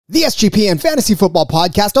The SGPN Fantasy Football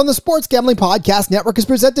Podcast on the Sports Gambling Podcast Network is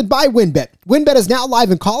presented by WynnBET. WynnBET is now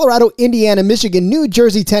live in Colorado, Indiana, Michigan, New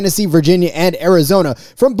Jersey, Tennessee, Virginia, and Arizona.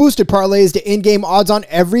 From boosted parlays to in-game odds on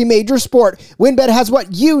every major sport, WynnBET has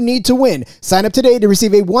what you need to win. Sign up today to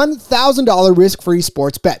receive a $1,000 risk-free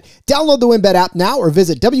sports bet. Download the WynnBET app now or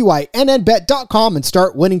visit wynnbet.com and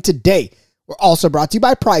start winning today. We're also brought to you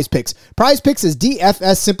by Prize Picks. Prize Picks is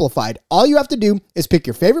DFS simplified. All you have to do is pick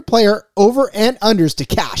your favorite player, over and unders to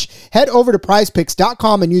cash. Head over to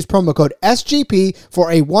prizepicks.com and use promo code SGP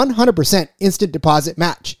for a 100% instant deposit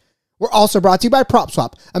match. We're also brought to you by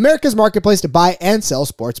PropSwap, America's marketplace to buy and sell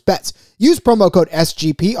sports bets. Use promo code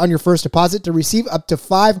SGP on your first deposit to receive up to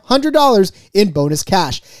 $500 in bonus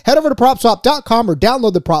cash. Head over to PropSwap.com or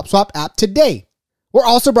download the PropSwap app today. We're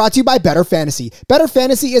also brought to you by Better Fantasy. Better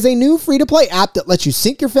Fantasy is a new free-to-play app that lets you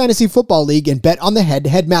sync your fantasy football league and bet on the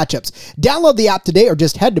head-to-head matchups. Download the app today or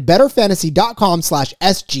just head to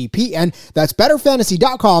betterfantasy.com/SGPN. That's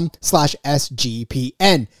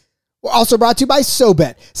betterfantasy.com/SGPN. We're also brought to you by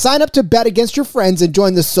SoBet. Sign up to bet against your friends and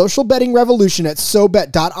join the social betting revolution at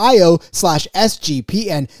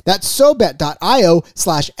SoBet.io/SGPN. That's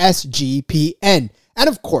SoBet.io/SGPN. And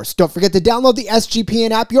of course, don't forget to download the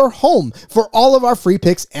SGPN app, your home for all of our free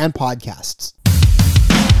picks and podcasts.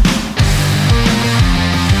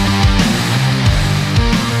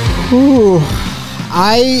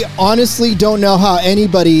 I honestly don't know how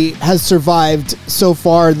anybody has survived so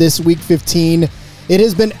far this week 15. It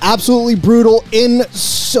has been absolutely brutal in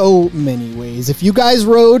so many ways. If you guys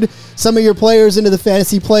rode some of your players into the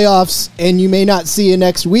fantasy playoffs and you may not see you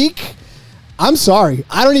next week, I'm sorry.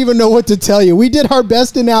 I don't even know what to tell you. We did our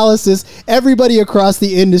best analysis, everybody across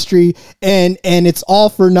the industry, and it's all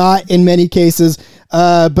for naught in many cases.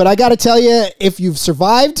 But I got to tell you, if you've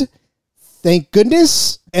survived, thank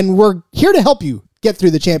goodness. And we're here to help you get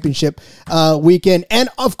through the championship weekend. And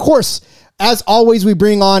of course, as always, we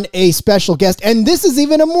bring on a special guest. And this is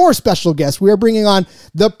even a more special guest. We are bringing on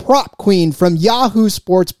the prop queen from Yahoo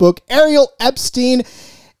Sportsbook, Ariel Epstein.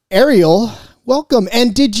 Ariel, welcome.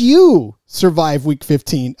 And did you survive week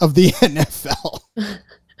 15 of the NFL?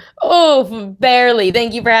 Oh, barely.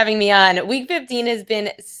 Thank you for having me on. Week 15 has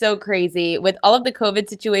been so crazy with all of the COVID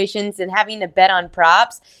situations and having to bet on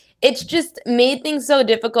props. It's just made things so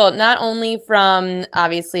difficult, not only from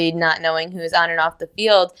obviously not knowing who's on and off the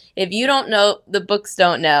field. If you don't know, the books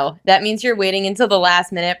don't know. That means you're waiting until the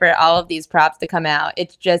last minute for all of these props to come out.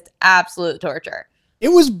 It's just absolute torture.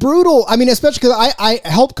 It was brutal. I mean, especially because I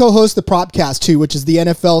help co-host the Propcast too, which is the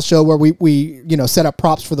NFL show where we set up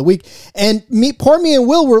props for the week. And me and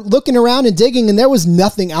Will were looking around and digging, and there was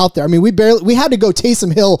nothing out there. I mean, we had to go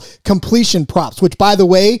Taysom Hill completion props, which, by the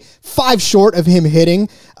way, 5 short of him hitting.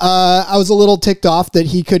 I was a little ticked off that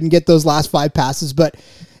he couldn't get those last 5 passes, but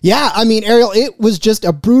yeah, I mean, Ariel, it was just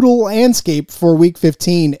a brutal landscape for week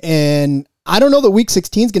 15, and I don't know that week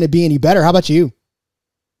 16 is going to be any better. How about you?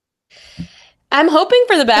 I'm hoping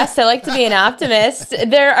for the best. I like to be an optimist.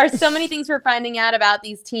 There are so many things we're finding out about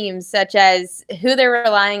these teams, such as who they're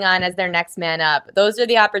relying on as their next man up. Those are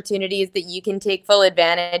the opportunities that you can take full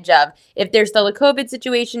advantage of. If there's still a COVID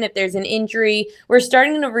situation, if there's an injury, we're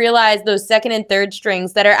starting to realize those second and third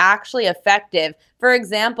strings that are actually effective. For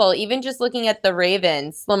example, even just looking at the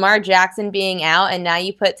Ravens, Lamar Jackson being out, and now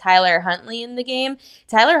you put Tyler Huntley in the game.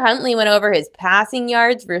 Tyler Huntley went over his passing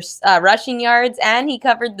yards, rushing yards, and he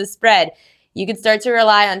covered the spread. You can start to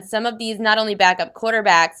rely on some of these, not only backup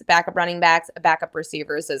quarterbacks, backup running backs, backup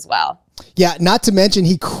receivers as well. Yeah, not to mention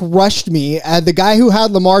he crushed me. The guy who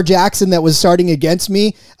had Lamar Jackson that was starting against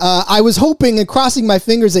me, I was hoping and crossing my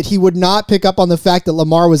fingers that he would not pick up on the fact that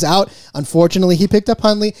Lamar was out. Unfortunately, he picked up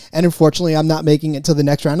Huntley, and unfortunately, I'm not making it to the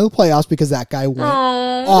next round of the playoffs because that guy went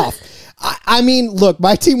off. I mean, look,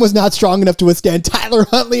 my team was not strong enough to withstand Tyler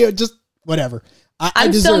Huntley, or just whatever.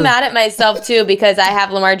 I'm still mad at myself, too, because I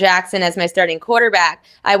have Lamar Jackson as my starting quarterback.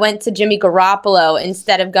 I went to Jimmy Garoppolo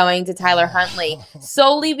instead of going to Tyler Huntley,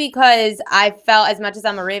 solely because I felt, as much as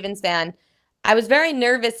I'm a Ravens fan, I was very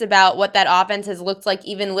nervous about what that offense has looked like,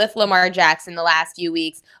 even with Lamar Jackson the last few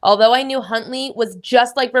weeks. Although I knew Huntley was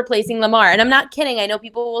just like replacing Lamar. And I'm not kidding. I know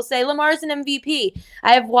people will say Lamar's an MVP.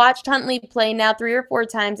 I have watched Huntley play now 3 or 4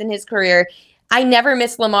 times in his career. I never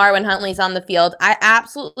miss Lamar when Huntley's on the field. I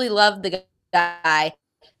absolutely love the guy.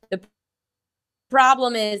 The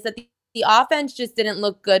problem is that the offense just didn't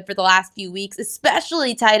look good for the last few weeks,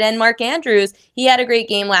 especially tight end Mark Andrews. He had a great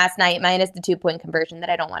game last night, minus the 2-point conversion that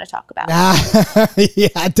I don't want to talk about.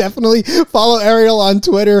 Yeah, definitely follow Ariel on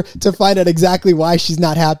Twitter to find out exactly why she's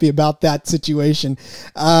not happy about that situation.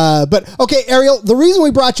 But okay, Ariel, the reason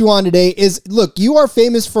we brought you on today is, look, you are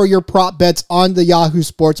famous for your prop bets on the Yahoo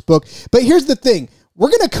Sportsbook, but here's the thing. we're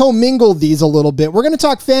going to commingle these a little bit. We're going to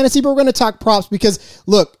talk fantasy, but we're going to talk props because,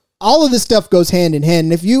 look, all of this stuff goes hand in hand.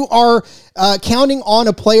 And if you are counting on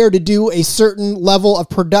a player to do a certain level of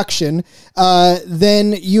production,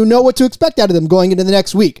 then you know what to expect out of them going into the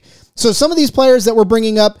next week. So some of these players that we're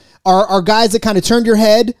bringing up are guys that kind of turned your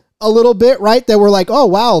head a little bit, right? That were like, oh,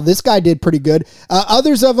 wow, this guy did pretty good.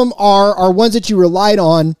 Others of them are ones that you relied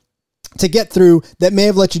on to get through that may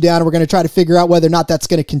have let you down. And we're going to try to figure out whether or not that's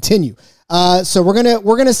going to continue. So we're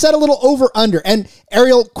going to set a little over under. And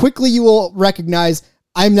Ariel, quickly you will recognize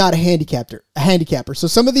I'm not a handicapper. So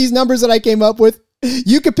some of these numbers that I came up with,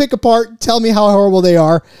 you could pick apart, tell me how horrible they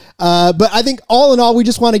are. But I think all in all, we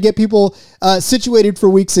just want to get people situated for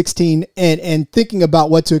week 16 and thinking about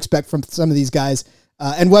what to expect from some of these guys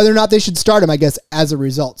and whether or not they should start them, I guess, as a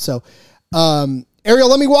result. So, Ariel,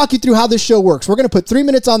 let me walk you through how this show works. We're going to put 3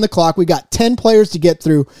 minutes on the clock. We got 10 players to get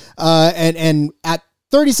through. And at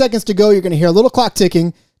 30 seconds to go, you're going to hear a little clock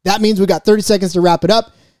ticking. That means we got 30 seconds to wrap it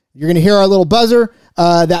up. You're going to hear our little buzzer.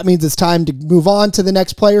 That means it's time to move on to the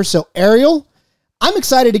next player. So, Ariel, I'm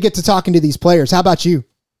excited to get to talking to these players. How about you?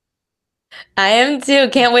 I am too.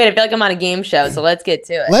 Can't wait. I feel like I'm on a game show, so let's get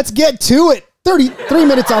to it. Let's get to it. 33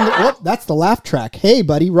 minutes on the... Oh, that's the laugh track. Hey,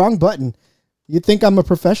 buddy, wrong button. You'd think I'm a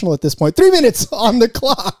professional at this point. 3 minutes on the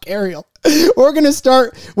clock, Ariel. We're going to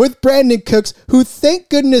start with Brandin Cooks, who, thank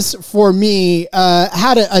goodness for me,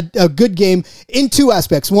 had a good game in two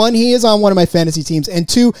aspects. One, he is on one of my fantasy teams. And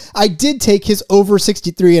two, I did take his over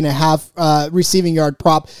 63.5 receiving yard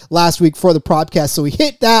prop last week for the podcast. So he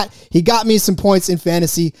hit that. He got me some points in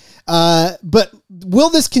fantasy. But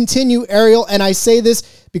will this continue, Ariel? And I say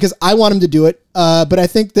this because I want him to do it. But I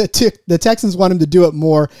think that the Texans want him to do it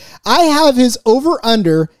more. I have his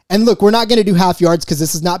over-under, and look, we're not going to do half yards because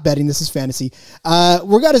this is not betting. This is fantasy.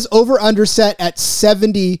 We got his over-under set at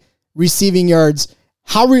 70 receiving yards.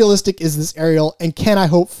 How realistic is this, Ariel? And can I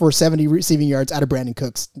hope for 70 receiving yards out of Brandin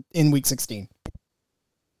Cooks in week 16?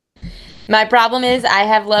 My problem is I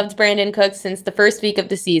have loved Brandin Cooks since the first week of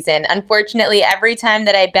the season. Unfortunately, every time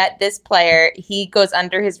that I bet this player, he goes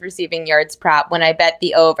under his receiving yards prop when I bet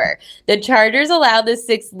the over. The Chargers allowed the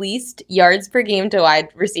 6th least yards per game to wide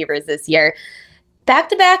receivers this year.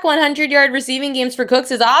 Back-to-back 100-yard receiving games for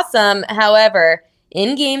Cooks is awesome. However,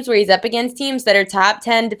 in games where he's up against teams that are top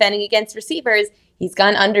 10 defending against receivers, he's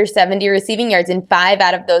gone under 70 receiving yards in 5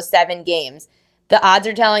 out of those 7 games. The odds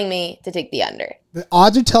are telling me to take the under. The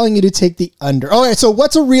odds are telling you to take the under. All right, so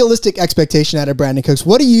what's a realistic expectation out of Brandin Cooks?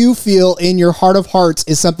 What do you feel in your heart of hearts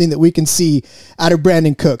is something that we can see out of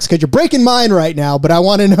Brandin Cooks? Because you're breaking mine right now, but I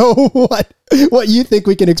want to know what you think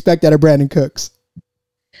we can expect out of Brandin Cooks.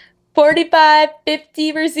 45,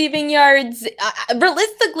 50 receiving yards.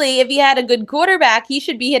 Realistically, if he had a good quarterback, he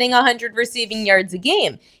should be hitting 100 receiving yards a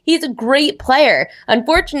game. He's a great player.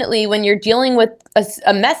 Unfortunately, when you're dealing with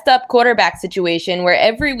a messed up quarterback situation where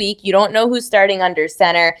every week you don't know who's starting under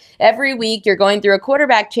center, every week you're going through a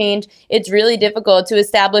quarterback change, it's really difficult to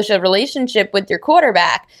establish a relationship with your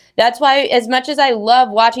quarterback. That's why, as much as I love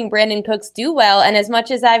watching Brandin Cooks do well, and as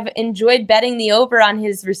much as I've enjoyed betting the over on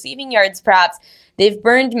his receiving yards props, they've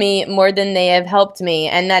burned me more than they have helped me.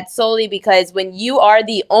 And that's solely because when you are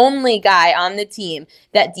the only guy on the team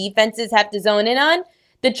that defenses have to zone in on,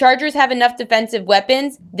 the Chargers have enough defensive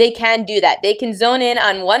weapons. They can do that. They can zone in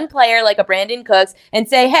on one player like a Brandin Cooks and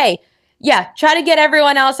say, hey, yeah, try to get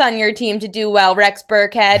everyone else on your team to do well. Rex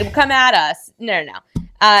Burkhead, come at us. No.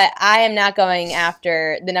 I am not going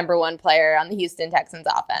after the number one player on the Houston Texans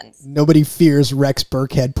offense. Nobody fears Rex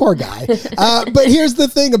Burkhead. Poor guy. But here's the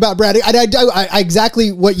thing about Brandon. I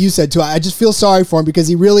exactly what you said, too. I just feel sorry for him because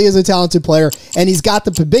he really is a talented player, and he's got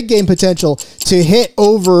the big game potential to hit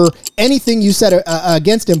over anything you said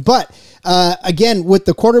against him. But again, with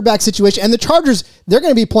the quarterback situation, and the Chargers, they're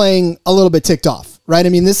going to be playing a little bit ticked off, right? I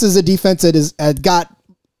mean, this is a defense that has got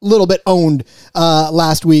little bit owned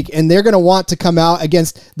last week, and they're going to want to come out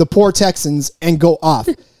against the poor Texans and go off.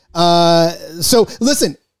 So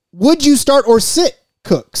listen, would you start or sit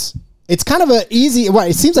Cooks? It's kind of an easy, well,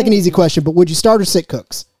 it seems like an easy question, but would you start or sit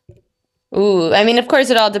Cooks? Ooh, I mean, of course,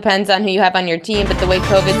 it all depends on who you have on your team, but the way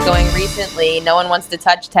COVID's going recently, no one wants to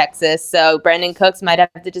touch Texas, so Brandin Cooks might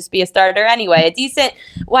have to just be a starter anyway. A decent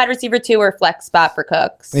wide receiver 2 or flex spot for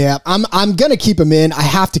Cooks. Yeah, I'm going to keep him in. I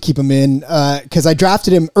have to keep him in because I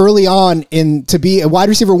drafted him early on to be a wide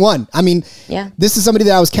receiver 1. I mean, yeah, this is somebody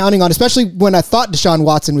that I was counting on, especially when I thought Deshaun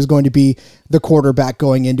Watson was going to be the quarterback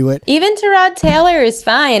going into it. Even Tyrod Taylor is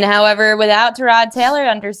fine. However, without Tyrod Taylor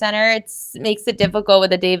under center, it makes it difficult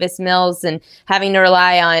with a Davis Mills Wilson having to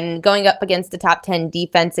rely on going up against the top 10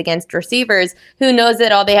 defense against receivers who knows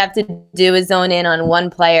that all they have to do is zone in on one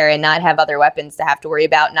player and not have other weapons to have to worry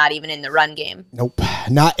about, not even in the run game. Nope,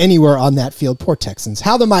 not anywhere on that field. Poor Texans.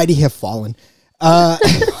 How the mighty have fallen.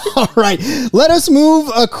 All right, let us move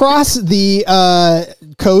across the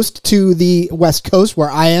coast to the West Coast where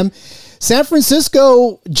I am. San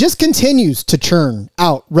Francisco just continues to churn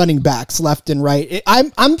out running backs left and right.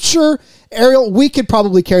 I'm sure, Ariel, we could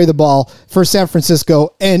probably carry the ball for San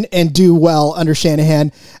Francisco and do well under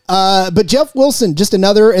Shanahan. But Jeff Wilson, just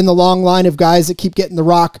another in the long line of guys that keep getting the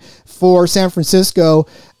rock for San Francisco.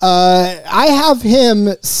 I have him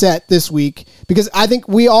set this week because I think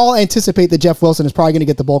we all anticipate that Jeff Wilson is probably going to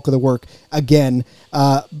get the bulk of the work again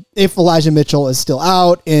if Elijah Mitchell is still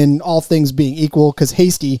out and all things being equal, because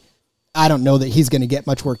Hasty, I don't know that he's going to get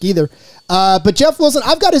much work either. But Jeff Wilson,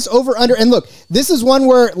 I've got his over under. And look, this is one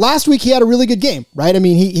where last week he had a really good game, right? I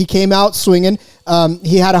mean, he came out swinging.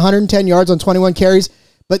 He had 110 yards on 21 carries.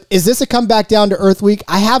 But is this a comeback down to earth week?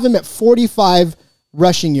 I have him at 45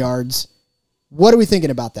 rushing yards. What are we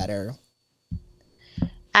thinking about that, Ariel?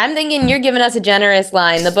 I'm thinking you're giving us a generous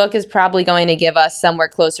line. The book is probably going to give us somewhere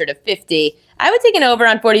closer to 50. I would take an over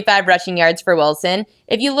on 45 rushing yards for Wilson.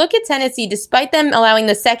 If you look at Tennessee, despite them allowing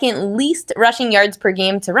the second least rushing yards per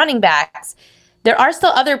game to running backs, there are still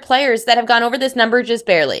other players that have gone over this number just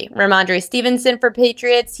barely. Ramondre Stevenson for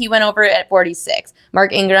Patriots, he went over it at 46.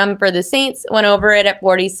 Mark Ingram for the Saints went over it at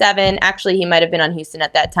 47. Actually, he might have been on Houston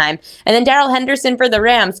at that time. And then Darrell Henderson for the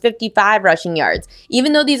Rams, 55 rushing yards.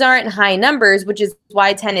 Even though these aren't high numbers, which is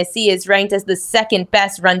why Tennessee is ranked as the second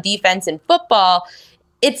best run defense in football,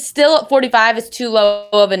 it's still at 45 is too low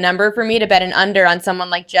of a number for me to bet an under on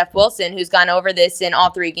someone like Jeff Wilson, who's gone over this in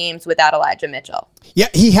all three games without Elijah Mitchell. Yeah,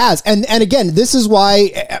 he has. And again, this is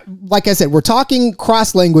why, like I said, we're talking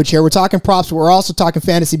cross language here. We're talking props, but we're also talking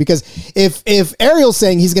fantasy, because if Ariel's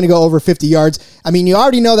saying he's going to go over 50 yards, I mean, you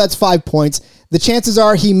already know that's 5 points. The chances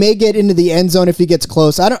are he may get into the end zone if he gets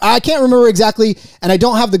close. I can't remember exactly, and I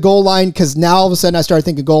don't have the goal line because now all of a sudden I started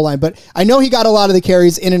thinking goal line, but I know he got a lot of the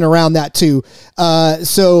carries in and around that too.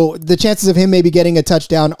 So the chances of him maybe getting a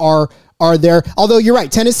touchdown are there. Although you're right,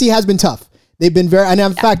 Tennessee has been tough. They've been very, and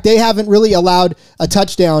in fact, they haven't really allowed a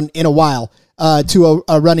touchdown in a while to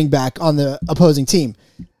a running back on the opposing team.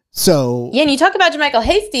 So yeah, and you talk about JaMycal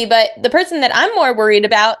Hasty, but the person that I'm more worried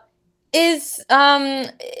about is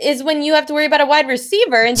when you have to worry about a wide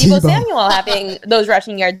receiver and Deebo Samuel having those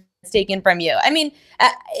rushing yards taken from you. I mean,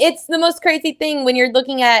 it's the most crazy thing when you're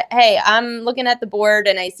looking at, hey, I'm looking at the board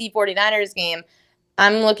and I see 49ers game.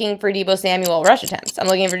 I'm looking for Deebo Samuel rush attempts. I'm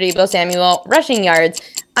looking for Deebo Samuel rushing yards.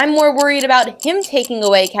 I'm more worried about him taking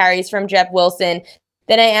away carries from Jeff Wilson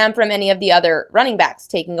than I am from any of the other running backs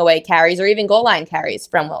taking away carries or even goal line carries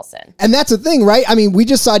from Wilson. And that's the thing, right? I mean, we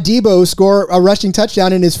just saw Deebo score a rushing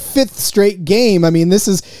touchdown in his 5th straight game. I mean, this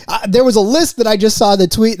is there was a list that I just saw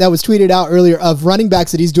that was tweeted out earlier of running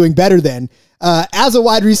backs that he's doing better than as a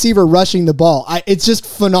wide receiver rushing the ball. It's just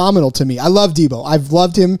phenomenal to me. I love Deebo. I've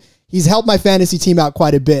loved him. He's helped my fantasy team out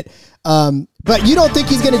quite a bit. But you don't think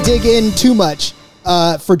he's going to dig in too much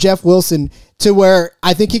for Jeff Wilson to where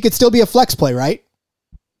I think he could still be a flex play, right?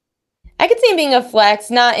 I could see him being a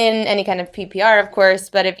flex, not in any kind of PPR, of course,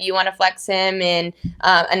 but if you want to flex him in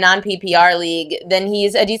a non-PPR league, then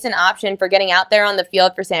he's a decent option for getting out there on the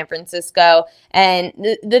field for San Francisco. And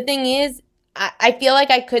the thing is, I feel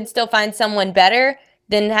like I could still find someone better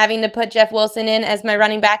than having to put Jeff Wilson in as my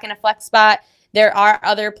running back in a flex spot. There are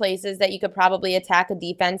other places that you could probably attack a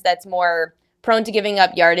defense that's more prone to giving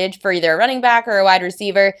up yardage for either a running back or a wide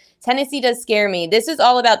receiver. Tennessee does scare me. This is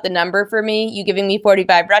all about the number for me. You giving me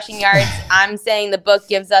 45 rushing yards. I'm saying the book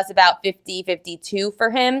gives us about 50, 52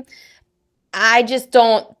 for him. I just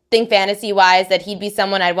don't think fantasy-wise that he'd be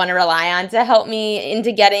someone I'd want to rely on to help me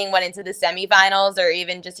into getting one into the semifinals or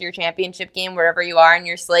even just your championship game, wherever you are in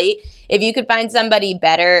your slate. If you could find somebody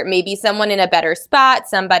better, maybe someone in a better spot,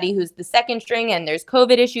 somebody who's the second string and there's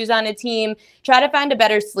COVID issues on a team, try to find a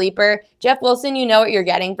better sleeper. Jeff Wilson, you know what you're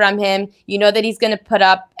getting from him. You know that he's going to put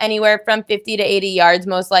up anywhere from 50 to 80 yards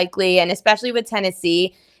most likely, and especially with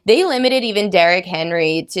Tennessee, they limited even Derrick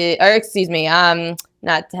Henry to, or excuse me,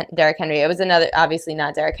 not Derrick Henry. It was another, obviously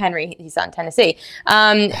not Derrick Henry. He's on Tennessee.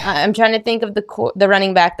 I'm trying to think of the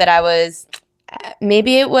running back that I was,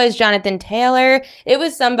 maybe it was Jonathan Taylor. It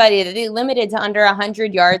was somebody that they limited to under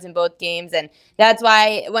 100 yards in both games. And that's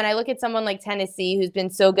why when I look at someone like Tennessee, who's been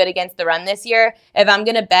so good against the run this year, if I'm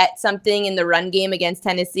going to bet something in the run game against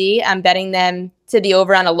Tennessee, I'm betting them to the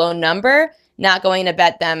over on a low number. not going to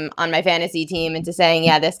bet them on my fantasy team into saying,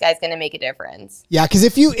 yeah, this guy's going to make a difference. Yeah, because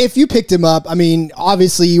if you picked him up, I mean,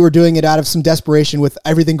 obviously you were doing it out of some desperation with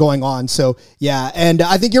everything going on. So yeah, and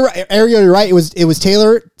I think you're right, Ariel, you're right. It was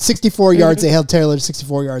Taylor 64 yards. They held Taylor to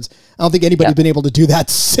 64 yards. I don't think anybody's been able to do that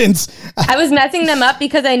since. I was messing them up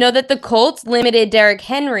because I know that the Colts limited Derrick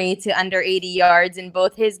Henry to under 80 yards in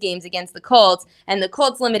both his games against the Colts, and the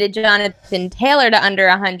Colts limited Jonathan Taylor to under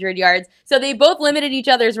 100 yards. So they both limited each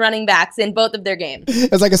other's running backs in both of their games.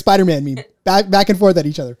 It's like a Spider-Man meme, back and forth at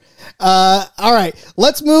each other. All right,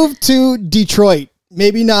 let's move to Detroit.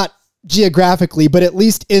 Maybe not geographically, but at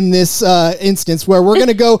least in this instance where we're going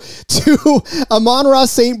to go to Amon-Ra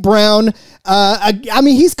St. Brown. I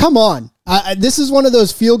mean, he's come on. This is one of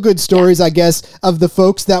those feel-good stories, I guess, of the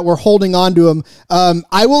folks that were holding on to him.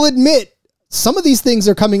 I will admit, some of these things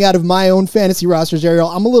are coming out of my own fantasy rosters, Ariel.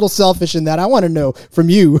 I'm a little selfish in that. I want to know from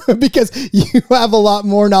you because you have a lot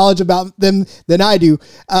more knowledge about them than I do.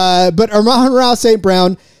 But Amon-Ra St.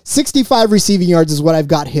 Brown, 65 receiving yards is what I've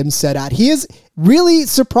got him set at. He has really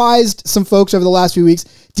surprised some folks over the last few weeks.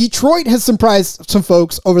 Detroit has surprised some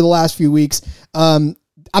folks over the last few weeks. I'm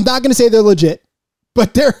not going to say they're legit,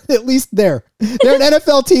 but they're at least there. They're an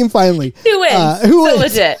NFL team finally. Who wins? Who so wins?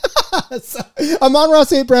 Legit. So, Amon-Ra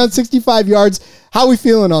St. Brown, 65 yards. How are we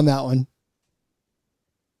feeling on that one?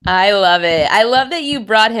 I love it. I love that you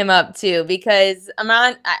brought him up too, because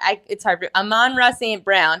it's hard. Amon-Ra St.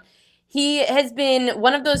 Brown, he has been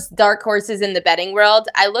one of those dark horses in the betting world.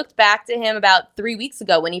 I looked back to him about 3 weeks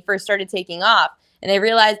ago when he first started taking off, and I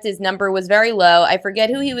realized his number was very low. I forget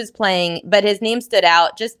who he was playing, but his name stood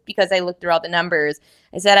out just because I looked through all the numbers.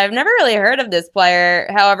 I said, I've never really heard of this player.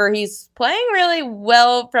 However, he's playing really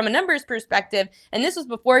well from a numbers perspective. And this was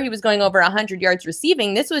before he was going over 100 yards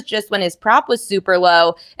receiving. This was just when his prop was super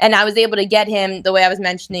low. And I was able to get him the way I was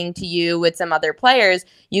mentioning to you with some other players.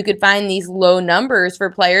 You could find these low numbers for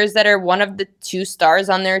players that are one of the 2 stars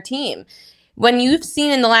on their team. When you've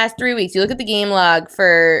seen in the last 3 weeks, you look at the game log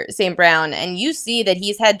for St. Brown and you see that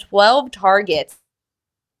he's had 12 targets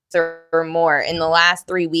or more in the last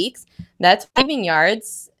 3 weeks. That's 5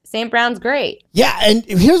 yards. St. Brown's great. Yeah, and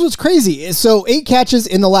here's what's crazy. So 8 catches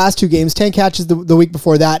in the last 2 games, 10 catches the week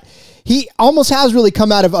before that. He almost has really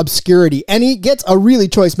come out of obscurity, and he gets a really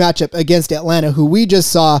choice matchup against Atlanta, who we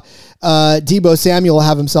just saw Deebo Samuel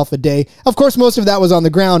have himself a day. Of course, most of that was on the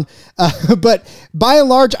ground, but by and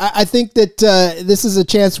large, I think that this is a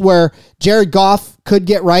chance where Jared Goff could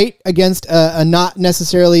get right against a not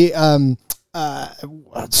necessarily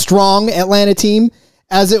strong Atlanta team,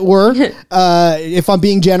 as it were, if I'm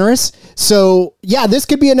being generous. So, yeah, this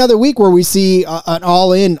could be another week where we see an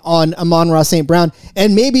all-in on Amon-Ra St. Brown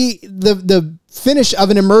and maybe the finish of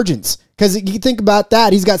an emergence. Because you think about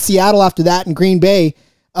that, he's got Seattle after that and Green Bay.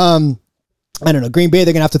 I don't know, Green Bay,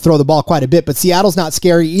 they're going to have to throw the ball quite a bit, but Seattle's not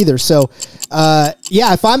scary either. So,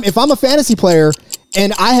 yeah, if I'm a fantasy player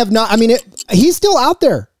and I have not, I mean, he's still out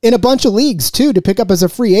there in a bunch of leagues, too, to pick up as a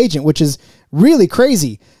free agent, which is really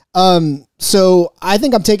crazy. So I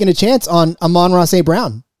think I'm taking a chance on Amon-Ra St.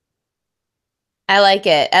 Brown. I like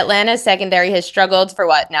it. Atlanta's secondary has struggled for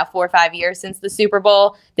 4 or 5 years since the Super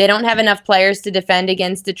Bowl. They don't have enough players to defend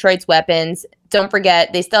against Detroit's weapons. Don't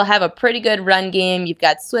forget, they still have a pretty good run game. You've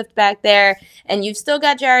got Swift back there, and you've still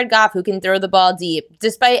got Jared Goff who can throw the ball deep.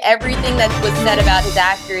 Despite everything that was said about his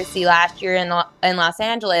accuracy last year in Los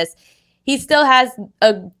Angeles, he still has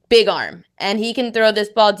a big arm, and he can throw this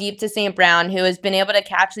ball deep to St. Brown, who has been able to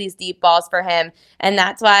catch these deep balls for him. And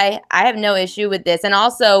that's why I have no issue with this. And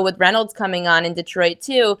also with Reynolds coming on in Detroit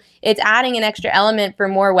too, it's adding an extra element for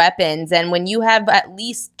more weapons. And when you have at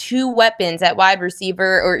least 2 weapons at wide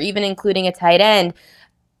receiver, or even including a tight end,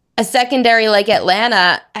 a secondary like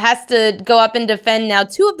Atlanta has to go up and defend now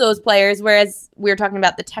 2 of those players, whereas we were talking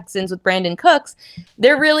about the Texans with Brandon Cooks.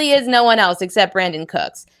 There really is no one else except Brandon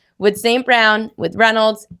Cooks. With St. Brown, with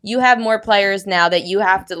Reynolds, you have more players now that you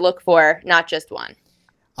have to look for, not just one.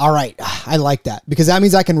 All right. I like that because that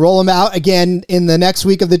means I can roll him out again in the next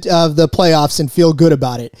week of the playoffs and feel good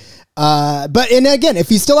about it. And again, if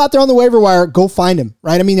he's still out there on the waiver wire, go find him,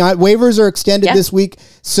 right? I mean, waivers are extended this week,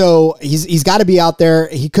 so he's got to be out there.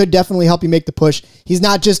 He could definitely help you make the push. He's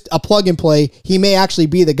not just a plug and play. He may actually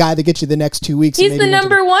be the guy that gets you the next 2 weeks. He's the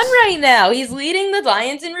number 1 right now. He's leading the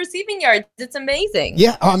Lions in receiving yards. It's amazing.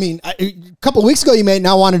 Yeah, I mean, a couple of weeks ago, you may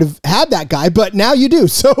not wanted to have that guy, but now you do.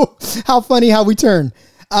 So how funny how we turn.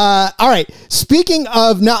 All right. Speaking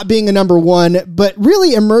of not being a number 1, but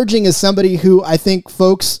really emerging as somebody who I think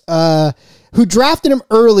folks who drafted him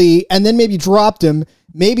early and then maybe dropped him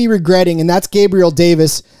may be regretting, and that's Gabriel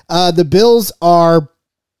Davis. The Bills are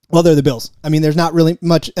Well, they're the Bills. I mean, there's not really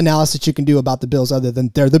much analysis you can do about the Bills other than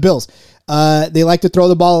they're the Bills. They like to throw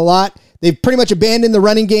the ball a lot. They've pretty much abandoned the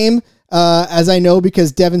running game, as I know,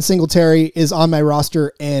 because Devin Singletary is on my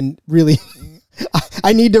roster and really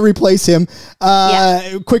I need to replace him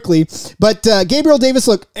quickly. But Gabriel Davis,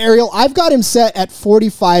 look, Ariel, I've got him set at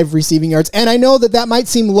 45 receiving yards. And I know that might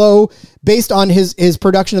seem low based on his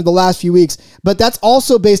production of the last few weeks, but that's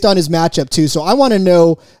also based on his matchup too. So I want to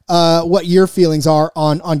know what your feelings are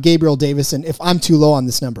on Gabriel Davis and if I'm too low on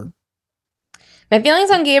this number. My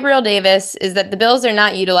feelings on Gabriel Davis is that the Bills are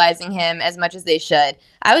not utilizing him as much as they should.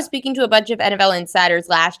 I was speaking to a bunch of NFL insiders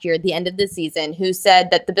last year at the end of the season who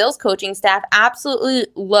said that the Bills coaching staff absolutely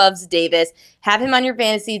loves Davis. Have him on your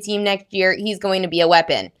fantasy team next year. He's going to be a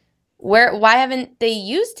weapon. Why haven't they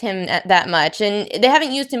used him that much? And they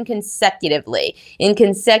haven't used him consecutively in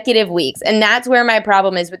consecutive weeks. And that's where my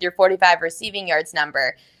problem is with your 45 receiving yards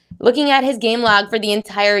number. Looking at his game log for the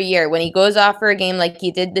entire year, when he goes off for a game like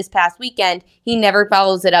he did this past weekend, he never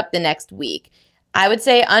follows it up the next week. I would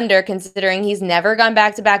say under, considering he's never gone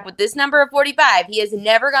back-to-back with this number of 45. He has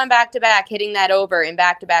never gone back-to-back, hitting that over in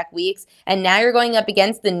back-to-back weeks. And now you're going up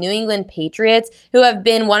against the New England Patriots, who have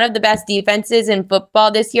been one of the best defenses in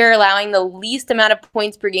football this year, allowing the least amount of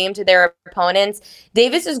points per game to their opponents.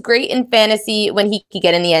 Davis is great in fantasy when he can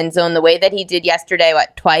get in the end zone the way that he did yesterday,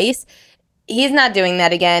 twice? He's not doing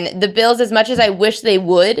that again. The Bills, as much as I wish they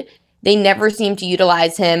would, they never seem to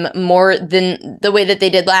utilize him more than the way that they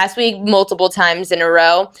did last week, multiple times in a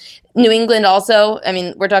row. New England also, I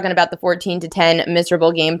mean, we're talking about the 14-10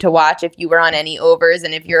 miserable game to watch if you were on any overs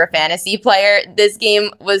and if you're a fantasy player. This game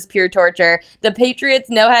was pure torture. The Patriots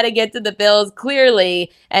know how to get to the Bills clearly,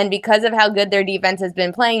 and because of how good their defense has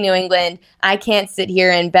been playing New England, I can't sit here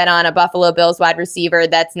and bet on a Buffalo Bills wide receiver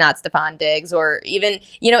that's not Stephon Diggs, or even,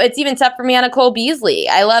 it's even tough for me on a Cole Beasley.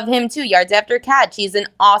 I love him too, yards after catch. He's an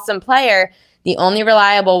awesome player. The only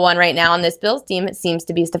reliable one right now on this Bills team seems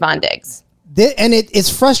to be Stephon Diggs. And it's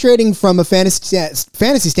frustrating from a fantasy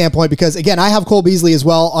standpoint because, again, I have Cole Beasley as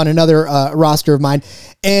well on another roster of mine,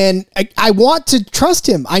 and I want to trust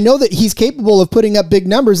him. I know that he's capable of putting up big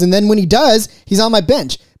numbers, and then when he does, he's on my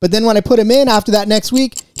bench. But then when I put him in after that next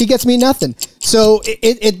week, he gets me nothing. So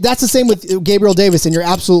that's the same with Gabriel Davis, and you're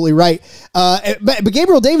absolutely right. But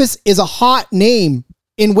Gabriel Davis is a hot name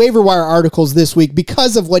in waiver wire articles this week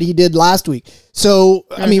because of what he did last week. So,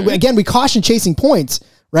 I mean, again, we caution chasing points.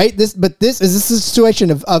 Right? This is a situation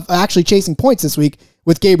of actually chasing points this week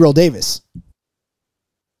with Gabriel Davis.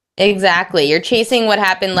 Exactly. You're chasing what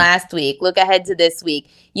happened last week. Look ahead to this week.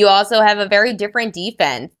 You also have a very different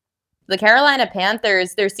defense. The Carolina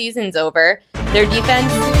Panthers, their season's over. Their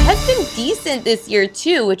defense has been decent this year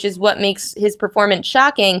too, which is what makes his performance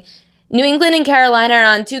shocking. New England and Carolina are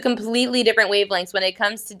on two completely different wavelengths when it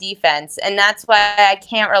comes to defense, and that's why I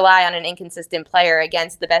can't rely on an inconsistent player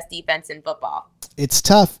against the best defense in football. It's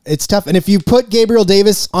tough. And if you put Gabriel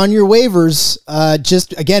Davis on your waivers,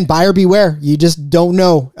 just, again, buyer beware. You just don't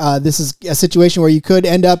know. This is a situation where you could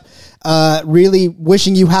end up really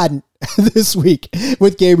wishing you hadn't this week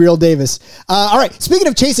with Gabriel Davis. All right, speaking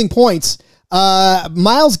of chasing points,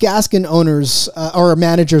 Myles Gaskin owners, or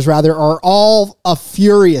managers rather, are all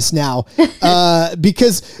furious now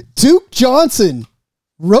because Duke Johnson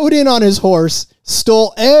rode in on his horse,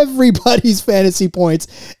 stole everybody's fantasy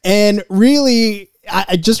points, and really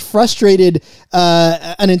I just frustrated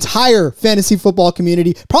an entire fantasy football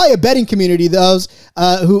community, probably a betting community, those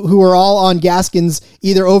who are all on Gaskin's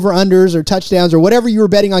either over-unders or touchdowns or whatever you were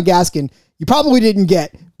betting on Gaskin, you probably didn't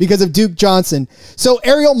get because of Duke Johnson. So,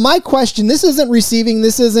 Ariel, my question, this isn't receiving,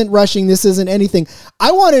 this isn't rushing, this isn't anything.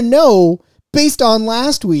 I want to know, based on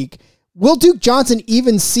last week, will Duke Johnson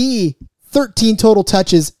even see 13 total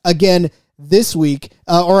touches again this week,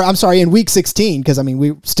 in week 16, because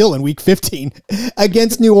we're still in week 15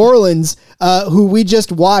 against New Orleans, who we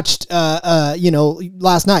just watched,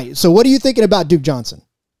 last night. So what are you thinking about Duke Johnson?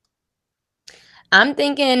 I'm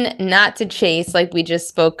thinking not to chase like we just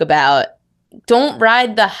spoke about. Don't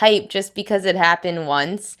ride the hype just because it happened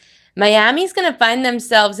once. Miami's going to find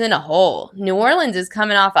themselves in a hole. New Orleans is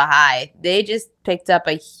coming off a high. They just picked up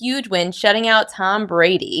a huge win, shutting out Tom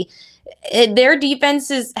Brady. Their defense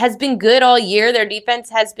has been good all year. Their defense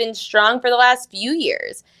has been strong for the last few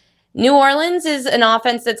years. New Orleans is an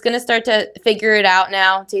offense that's going to start to figure it out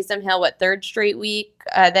now. Taysom Hill, third straight week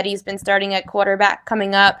that he's been starting at quarterback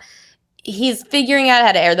coming up. He's figuring out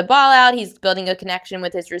how to air the ball out. He's building a connection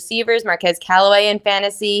with his receivers. Marquez Callaway in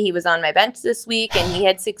fantasy. He was on my bench this week, and he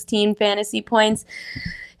had 16 fantasy points.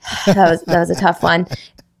 That was a tough one.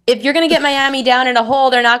 if you're going to get Miami down in a hole,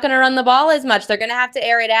 they're not going to run the ball as much. They're going to have to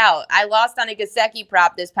air it out. I lost on a Gesicki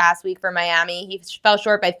prop this past week for Miami. He fell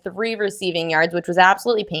short by 3 receiving yards, which was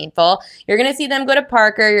absolutely painful. You're going to see them go to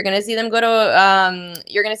Parker. You're going to see them go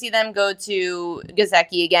to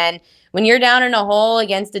Gesicki again. When you're down in a hole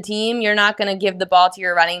against a team, you're not going to give the ball to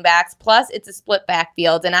your running backs. Plus, it's a split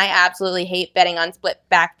backfield, and I absolutely hate betting on split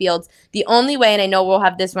backfields. The only way, and I know we'll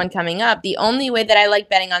have this one coming up, the only way that I like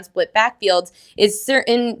betting on split backfields is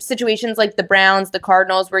certain situations like the Browns, the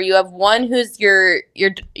Cardinals, where you have one who's your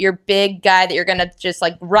big guy that you're going to just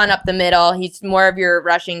like run up the middle. He's more of your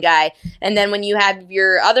rushing guy. And then when you have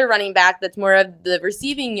your other running back that's more of the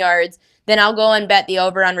receiving yards, then I'll go and bet the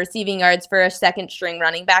over on receiving yards for a second string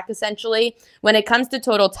running back, essentially. When it comes to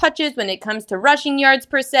total touches, when it comes to rushing yards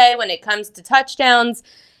per se, when it comes to touchdowns,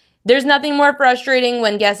 there's nothing more frustrating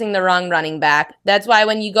when guessing the wrong running back. That's why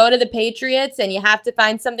when you go to the Patriots and you have to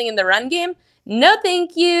find something in the run game, no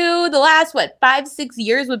thank you. The last, 5-6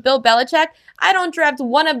 years with Bill Belichick, I don't draft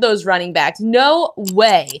one of those running backs. No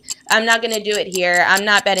way. I'm not going to do it here. I'm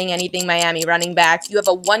not betting anything Miami running backs. You have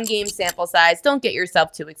a 1-game sample size. Don't get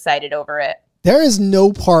yourself too excited over it. There is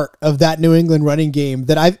no part of that New England running game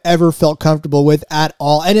that I've ever felt comfortable with at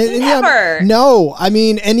all. And Never. No, I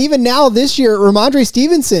mean, and even now this year, Ramondre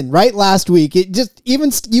Stevenson, right, last week,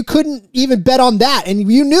 you couldn't even bet on that.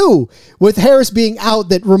 And you knew with Harris being out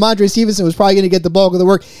that Ramondre Stevenson was probably going to get the bulk of the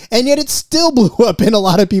work. And yet it still blew up in a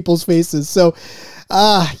lot of people's faces. So,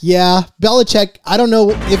 yeah, Belichick, I don't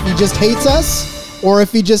know if he just hates us or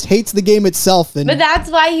if he just hates the game itself. But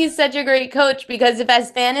that's why he's such a great coach, because if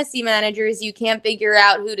as fantasy managers you can't figure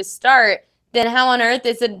out who to start, then how on earth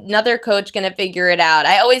is another coach going to figure it out?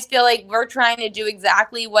 I always feel like we're trying to do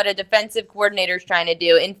exactly what a defensive coordinator is trying to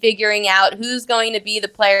do in figuring out who's going to be the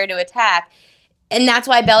player to attack. And that's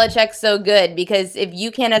why Belichick's so good, because if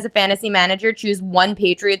you can, as a fantasy manager, choose one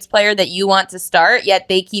Patriots player that you want to start, yet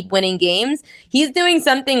they keep winning games, he's doing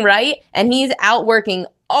something right, and he's outworking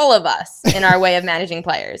all of us in our way of managing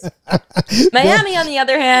players. Miami, on the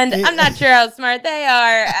other hand, I'm not sure how smart they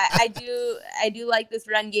are. I do like this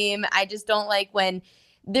run game. I just don't like when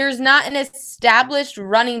there's not an established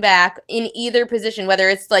running back in either position, whether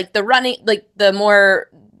it's like the running, like the more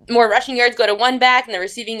rushing yards go to one back and the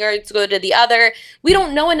receiving yards go to the other. We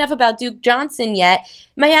don't know enough about Duke Johnson yet.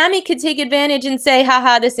 Miami could take advantage and say,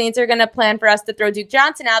 haha, the Saints are going to plan for us to throw Duke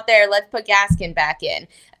Johnson out there. Let's put Gaskin back in.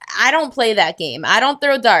 I don't play that game. I don't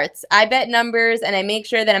throw darts. I bet numbers, and I make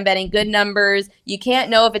sure that I'm betting good numbers. You can't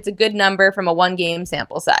know if it's a good number from a 1-game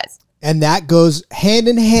sample size. And that goes hand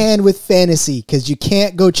in hand with fantasy, because you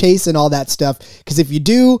can't go chasing all that stuff. Because if you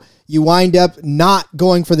do, you wind up not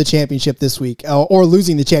going for the championship this week or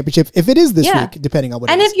losing the championship if it is this week, depending on what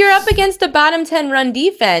it is. And if you're up against a bottom 10 run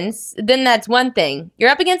defense, then that's one thing. You're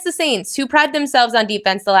up against the Saints, who pride themselves on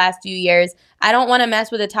defense the last few years. I don't want to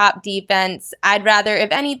mess with a top defense. I'd rather,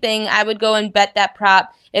 if anything, I would go and bet that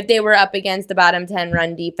prop if they were up against the bottom 10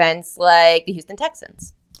 run defense like the Houston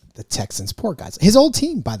Texans. The Texans, poor guys. His old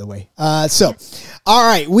team, by the way. All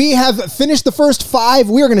right, we have finished the first 5.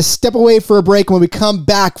 We are going to step away for a break. When we come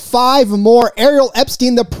back, 5 more. Ariel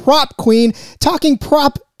Epstein, the prop queen, talking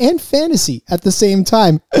prop and fantasy at the same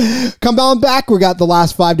time. Come on back. We got the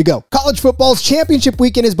last 5 to go. College football's championship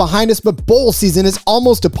weekend is behind us, but bowl season is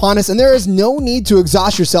almost upon us, and there is no need to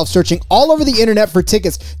exhaust yourself searching all over the internet for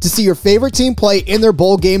tickets to see your favorite team play in their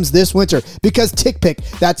bowl games this winter, because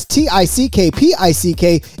TickPick, that's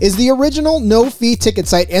TickPick, is the original no-fee ticket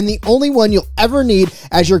site and the only one you'll ever need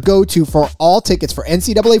as your go-to for all tickets for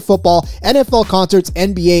NCAA football, NFL concerts,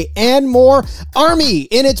 NBA, and more. Army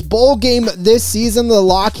in its bowl game this season, the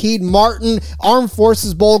Lockheed Martin Armed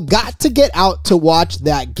Forces Bowl. Got to get out to watch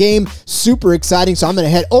that game. Super exciting. So I'm going to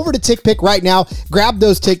head over to TickPick right now, grab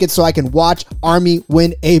those tickets so I can watch Army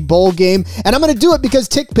win a bowl game. And I'm going to do it because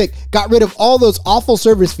TickPick got rid of all those awful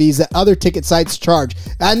service fees that other ticket sites charge.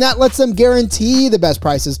 And that lets them guarantee the best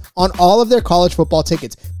prices on all of their college football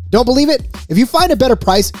tickets. Don't believe it? If you find a better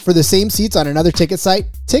price for the same seats on another ticket site,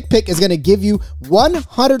 TickPick is going to give you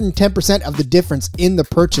 110% of the difference in the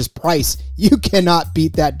purchase price. You cannot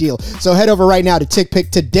beat that deal. So head over right now to TickPick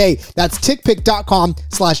today. That's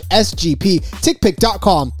tickpick.com/SGP.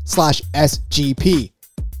 tickpick.com/SGP.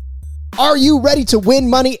 Are you ready to win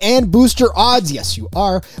money and boost your odds? Yes, you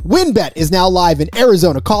are. WynnBET is now live in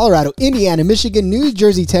Arizona, Colorado, Indiana, Michigan, New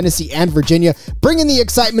Jersey, Tennessee, and Virginia, bringing the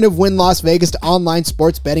excitement of Wynn Las Vegas to online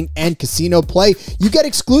sports betting and casino play. You get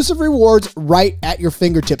exclusive rewards right at your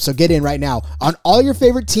fingertips, so get in right now on all your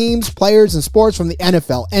favorite teams, players, and sports from the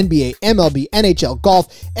NFL, NBA, MLB, NHL, golf,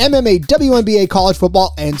 MMA, WNBA, college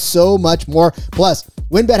football, and so much more. Plus,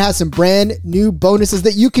 WynnBET has some brand new bonuses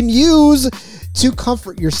that you can use to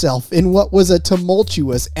comfort yourself in what was a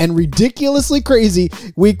tumultuous and ridiculously crazy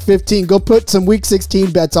Week 15. Go put some Week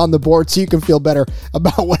 16 bets on the board so you can feel better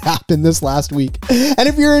about what happened this last week. And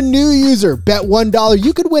if you're a new user, bet $1,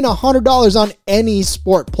 you could win $100 on any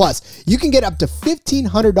sport. Plus, you can get up to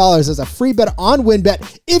 $1,500 as a free bet on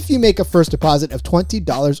WynnBET if you make a first deposit of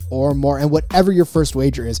 $20 or more. And whatever your first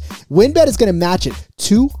wager is, WynnBET is going to match it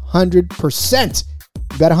 200%.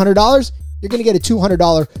 You bet $100, you're going to get a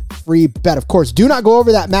 $200 free bet. Of course, do not go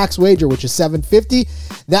over that max wager, which is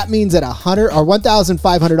 $750. That means that $100 or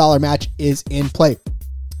 $1,500 match is in play.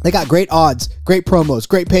 They got great odds, great promos,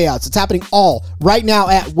 great payouts. It's happening all right now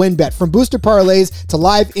at WynnBET. From booster parlays to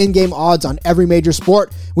live in-game odds on every major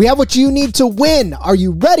sport, we have what you need to win. Are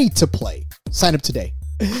you ready to play? Sign up today.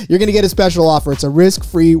 You're going to get a special offer. It's a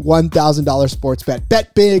risk-free $1,000 sports bet.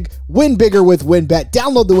 Bet big, win bigger with WynnBET.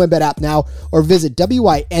 Download the WynnBET app now or visit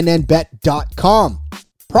wynnbet.com.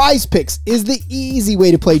 Prize Picks is the easy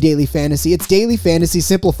way to play daily fantasy. It's daily fantasy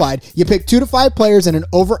simplified. You pick 2 to 5 players and an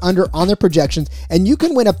over-under on their projections, and you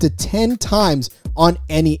can win up to 10 times on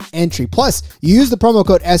any entry. Plus, you use the promo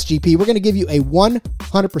code SGP. We're going to give you a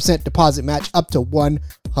 100% deposit match up to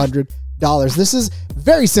 $100. This is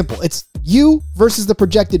very simple. It's you versus the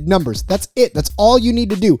projected numbers. That's it. That's all you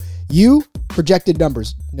need to do. You, projected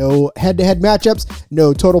numbers. No head-to-head matchups,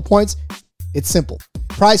 no total points. It's simple.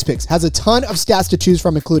 Prize Picks has a ton of stats to choose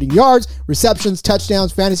from, including yards, receptions,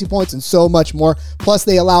 touchdowns, fantasy points, and so much more. Plus,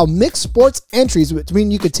 they allow mixed sports entries, which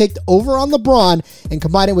mean you could take the over on LeBron and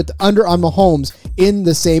combine it with the under on Mahomes in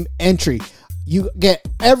the same entry. You get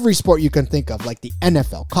every sport you can think of, like the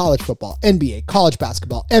NFL, college football, NBA, college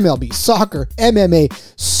basketball, MLB, soccer, MMA,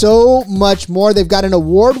 so much more. They've got an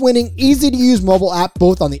award-winning, easy-to-use mobile app,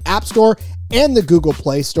 both on the App Store and the Google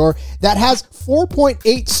Play Store, that has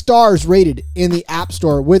 4.8 stars rated in the App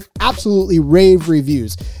Store with absolutely rave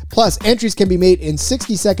reviews. Plus, entries can be made in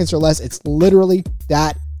 60 seconds or less. It's literally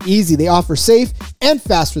that easy. They offer safe and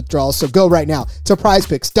fast withdrawals, so go right now to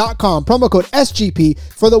prizepicks.com, promo code SGP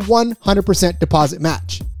for the 100% deposit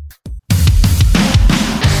match.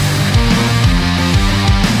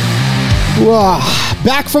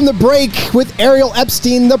 Back from the break with Ariel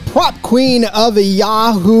Epstein, the prop queen of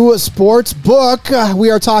Yahoo Sportsbook. We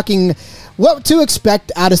are talking what to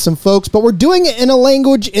expect out of some folks, but we're doing it in a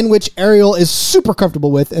language in which Ariel is super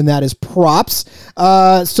comfortable with, and that is props.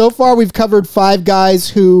 So far, we've covered 5 guys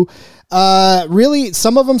who really,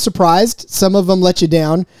 some of them surprised, some of them let you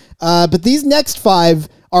down. But these next 5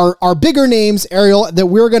 are bigger names, Ariel, that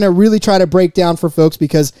we're going to really try to break down for folks,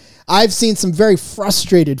 because I've seen some very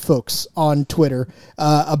frustrated folks on Twitter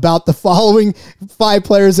about the following 5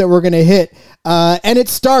 players that we're going to hit. And it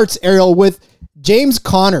starts, Ariel, with James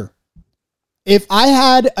Conner. If I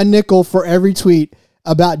had a nickel for every tweet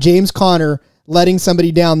about James Conner letting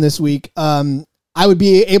somebody down this week, I would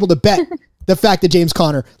be able to bet the fact that James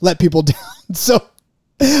Conner let people down. So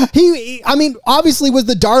he obviously was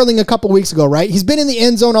the darling a couple weeks ago, right? He's been in the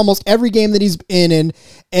end zone almost every game that he's in,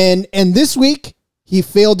 and this week he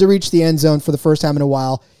failed to reach the end zone for the first time in a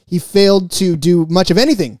while. He failed to do much of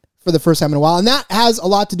anything for the first time in a while, and that has a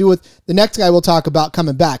lot to do with the next guy we'll talk about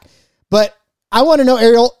coming back. But I want to know,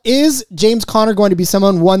 Ariel, is James Conner going to be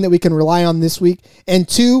someone, one, that we can rely on this week? And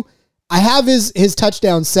 2, I have his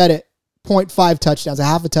touchdown set at 0.5 touchdowns, a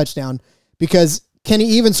half a touchdown, because can he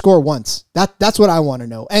even score once? That's what I want to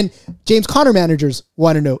know. And James Conner managers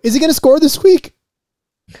want to know, is he going to score this week?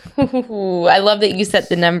 Ooh, I love that you set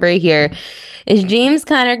the number here. Is James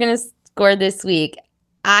Conner going to score this week?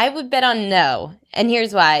 I would bet on no. And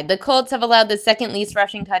here's why. The Colts have allowed the second least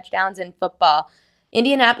rushing touchdowns in football.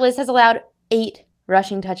 Indianapolis has allowed 8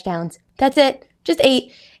 rushing touchdowns. That's it. Just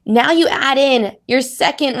 8. Now you add in your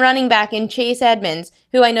second running back in Chase Edmonds,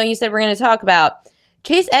 who I know you said we're going to talk about.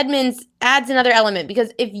 Chase Edmonds adds another element,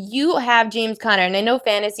 because if you have James Conner, and I know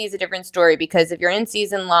fantasy is a different story, because if you're in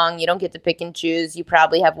season long, you don't get to pick and choose. You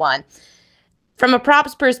probably have one. From a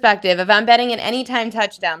props perspective, if I'm betting an anytime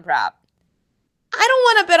touchdown prop, I don't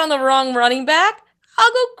want to bet on the wrong running back.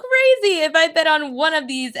 I'll go crazy if I bet on one of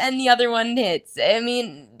these and the other one hits. I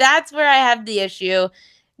mean, that's where I have the issue.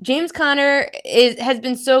 James Conner has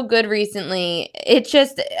been so good recently. It's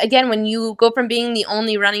just, again, when you go from being the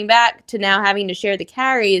only running back to now having to share the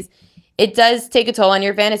carries, it does take a toll on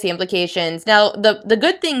your fantasy implications. Now, the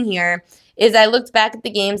good thing here is I looked back at the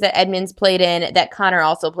games that Edmonds played in, that Conner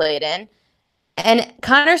also played in, and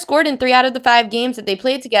Conner scored in 3 out of the 5 games that they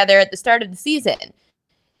played together at the start of the season.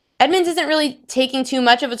 Edmonds isn't really taking too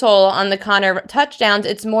much of a toll on the Conner touchdowns.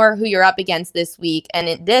 It's more who you're up against this week. And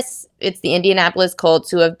it's the Indianapolis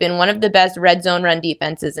Colts, who have been one of the best red zone run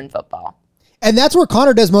defenses in football. And that's where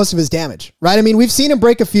Connor does most of his damage, right? I mean, we've seen him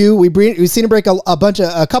break a few. We've seen him break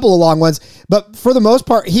a couple of long ones, but for the most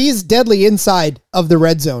part, he's deadly inside of the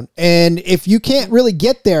red zone. And if you can't really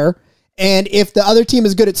get there, and if the other team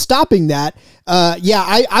is good at stopping that, I'm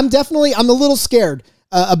a little scared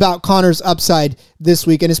about Connor's upside this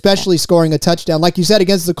week, and especially scoring a touchdown, like you said,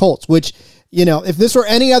 against the Colts, which, if this were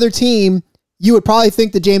any other team, you would probably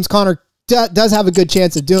think that James Conner does have a good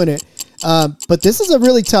chance of doing it. But this is a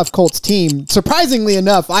really tough Colts team. Surprisingly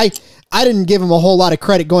enough, I didn't give him a whole lot of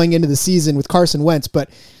credit going into the season with Carson Wentz, but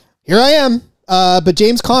here I am. But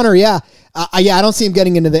James Conner, I don't see him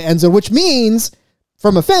getting into the end zone, which means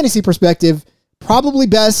from a fantasy perspective, probably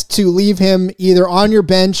best to leave him either on your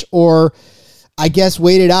bench or I guess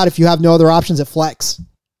wait it out if you have no other options at flex.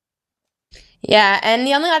 Yeah, and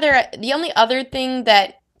the only other thing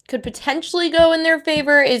that could potentially go in their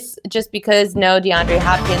favor is just because no DeAndre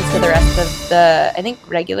Hopkins for the rest of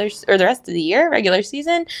the rest of the year, regular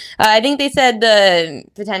season. I think they said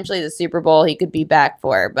potentially the Super Bowl he could be back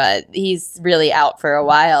for, but he's really out for a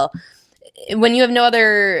while. When you have no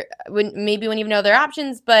other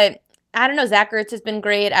options, but I don't know, Zach Ertz has been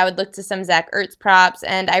great. I would look to some Zach Ertz props,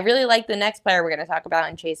 and I really like the next player we're going to talk about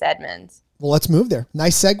in Chase Edmonds. Well, let's move there.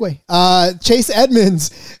 Nice segue. Chase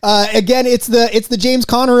Edmonds. Again, it's the James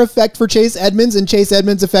Conner effect for Chase Edmonds and Chase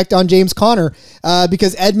Edmonds effect on James Conner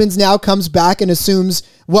because Edmonds now comes back and assumes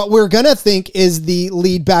what we're going to think is the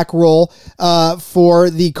lead back role for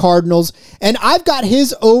the Cardinals. And I've got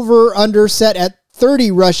his over-under set at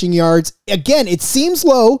 30 rushing yards. Again, it seems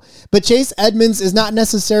low, but Chase Edmonds has not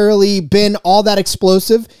necessarily been all that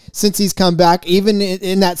explosive since he's come back. Even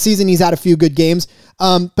in that season, he's had a few good games.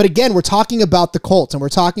 But again, we're talking about the Colts, and we're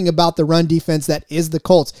talking about the run defense that is the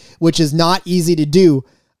Colts, which is not easy to do.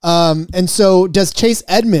 And so does Chase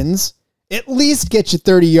Edmonds at least get you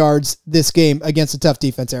 30 yards this game against a tough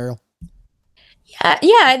defense, Ariel?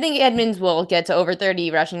 Yeah, I think Edmonds will get to over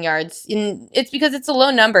 30 rushing yards. And it's because it's a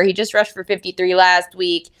low number. He just rushed for 53 last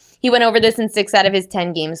week. He went over this in 6 out of his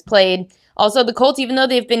 10 games played. Also, the Colts, even though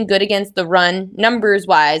they've been good against the run,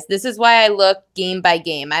 numbers-wise, this is why I look game by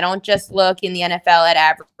game. I don't just look in the NFL at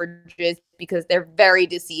averages because they're very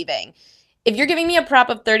deceiving. If you're giving me a prop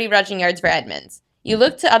of 30 rushing yards for Edmonds, you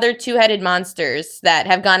look to other two-headed monsters that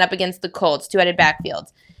have gone up against the Colts, two-headed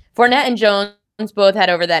backfields. Fournette and Jones both had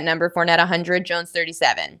over that number. Fournette 100, Jones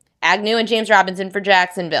 37. Agnew and James Robinson for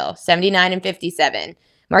Jacksonville, 79 and 57.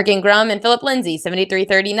 Mark Ingram and Phillip Lindsay,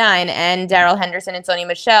 73-39, and Darrell Henderson and Sony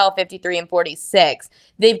Michel, 53 and 46.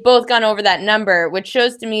 They've both gone over that number, which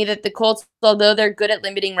shows to me that the Colts, although they're good at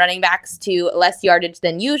limiting running backs to less yardage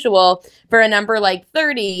than usual, for a number like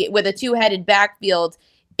 30 with a two-headed backfield,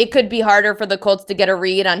 it could be harder for the Colts to get a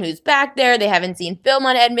read on who's back there. They haven't seen film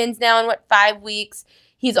on Edmonds now in, 5 weeks?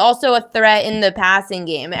 He's also a threat in the passing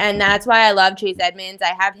game, and that's why I love Chase Edmonds.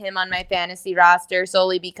 I have him on my fantasy roster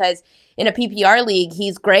solely because in a PPR league,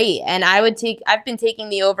 he's great, and I've been taking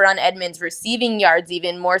the over on Edmonds receiving yards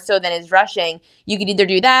even more so than his rushing. You could either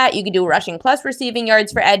do that, you could do rushing plus receiving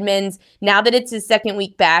yards for Edmonds. Now that it's his second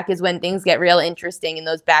week back is when things get real interesting in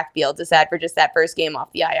those backfields, aside for just that first game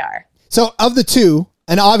off the IR. So of the two,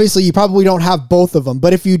 and obviously you probably don't have both of them,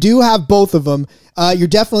 but if you do have both of them, you're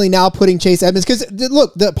definitely now putting Chase Edmonds. Because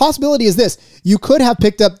look, the possibility is this: you could have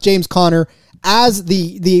picked up James Conner as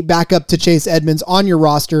the backup to Chase Edmonds on your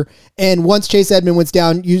roster, and once Chase Edmonds went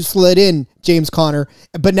down, you slid in James Conner.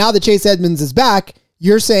 But now that Chase Edmonds is back,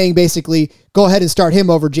 you're saying basically go ahead and start him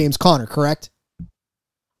over James Conner, correct?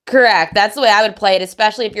 Correct. That's the way I would play it,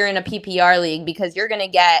 especially if you're in a PPR league, because you're going to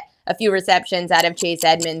get a few receptions out of Chase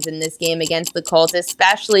Edmonds in this game against the Colts,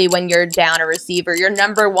 especially when you're down a receiver. Your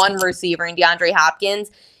number one receiver in DeAndre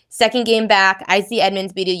Hopkins. Second game back, I see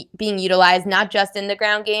Edmonds being utilized not just in the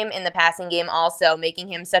ground game, in the passing game also, making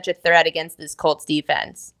him such a threat against this Colts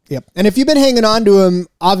defense. Yep. And if you've been hanging on to him,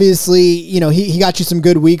 obviously, he got you some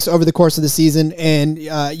good weeks over the course of the season, and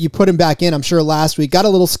you put him back in, I'm sure, last week. Got a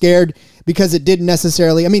little scared because it didn't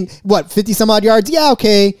necessarily, 50 some odd yards? Yeah,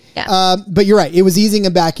 okay. Yeah. But you're right. It was easing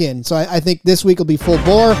him back in. So I think this week will be full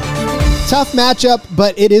bore. Tough matchup,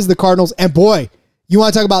 but it is the Cardinals. And boy, you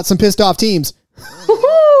want to talk about some pissed off teams.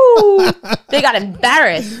 They got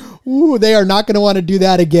embarrassed. Ooh, they are not going to want to do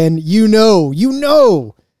that again. You know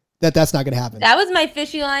that's not going to happen. That was my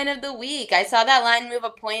fishy line of the week. I saw that line move a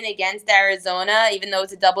point against Arizona, even though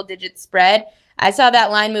it's a double-digit spread. I saw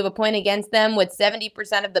that line move a point against them with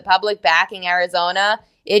 70% of the public backing Arizona.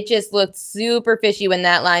 It just looked super fishy when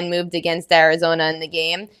that line moved against Arizona in the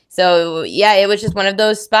game. So, yeah, it was just one of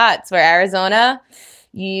those spots where Arizona,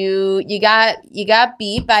 you got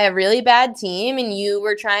beat by a really bad team, and you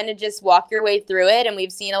were trying to just walk your way through it. And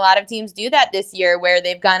we've seen a lot of teams do that this year, where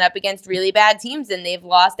they've gone up against really bad teams and they've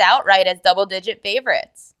lost outright as double-digit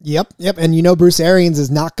favorites. Yep. And Bruce Arians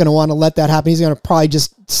is not going to want to let that happen. He's going to probably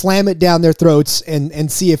just slam it down their throats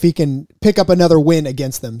and see if he can pick up another win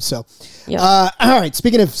against them. So, Yep. All right.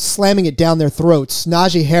 Speaking of slamming it down their throats,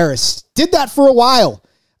 Najee Harris did that for a while.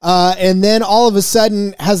 And then all of a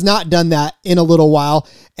sudden has not done that in a little while.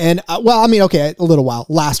 And a little while,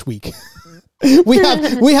 last week. we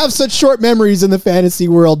have such short memories in the fantasy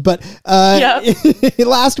world, but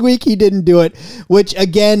last week he didn't do it, which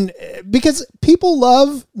again, because people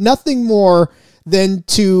love nothing more than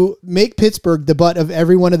to make Pittsburgh the butt of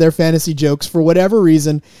every one of their fantasy jokes for whatever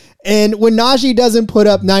reason. And when Najee doesn't put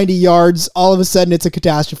up 90 yards, all of a sudden it's a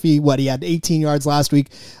catastrophe. He had 18 yards last week.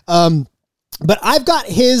 But I've got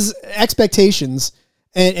his expectations,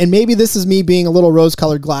 and maybe this is me being a little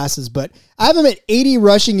rose-colored glasses, but I have him at 80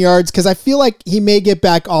 rushing yards because I feel like he may get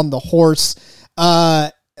back on the horse.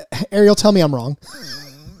 Ariel, tell me I'm wrong.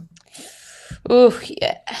 Ooh,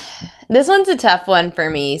 yeah. This one's a tough one for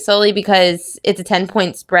me, solely because it's a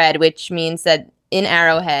 10-point spread, which means that in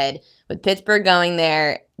Arrowhead, with Pittsburgh going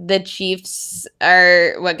there, the Chiefs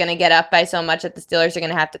are going to get up by so much that the Steelers are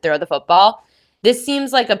going to have to throw the football. This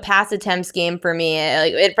seems like a pass attempts game for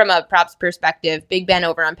me, from a props perspective. Big Ben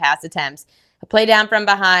over on pass attempts. A play down from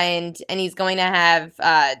behind, and he's going to have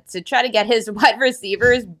to try to get his wide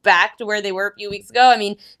receivers back to where they were a few weeks ago. I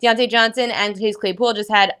mean, Deontay Johnson and Chase Claypool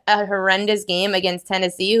just had a horrendous game against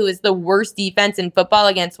Tennessee, who is the worst defense in football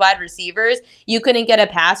against wide receivers. You couldn't get a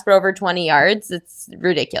pass for over 20 yards. It's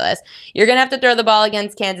ridiculous. You're going to have to throw the ball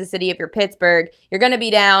against Kansas City if you're Pittsburgh. You're going to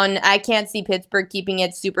be down. I can't see Pittsburgh keeping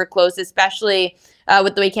it super close, especially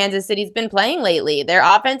with the way Kansas City's been playing lately. Their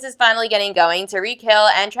offense is finally getting going. Tyreek Hill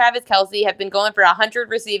and Travis Kelce have been going for 100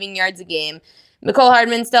 receiving yards a game. Mecole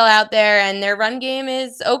Hardman's still out there, and their run game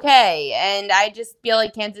is okay. And I just feel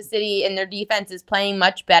like Kansas City and their defense is playing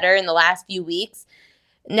much better in the last few weeks.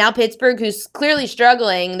 Now Pittsburgh, who's clearly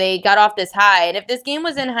struggling, they got off this high. And if this game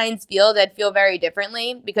was in Heinz Field, I'd feel very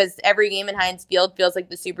differently, because every game in Heinz Field feels like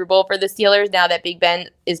the Super Bowl for the Steelers now that Big Ben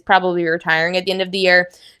is probably retiring at the end of the year.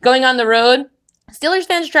 Going on the road, Steelers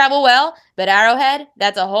fans travel well, but Arrowhead,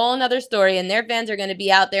 that's a whole nother story, and their fans are going to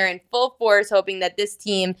be out there in full force hoping that this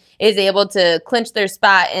team is able to clinch their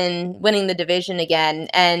spot in winning the division again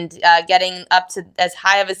and getting up to as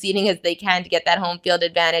high of a seeding as they can to get that home field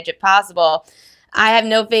advantage if possible. I have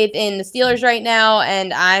no faith in the Steelers right now,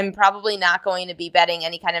 and I'm probably not going to be betting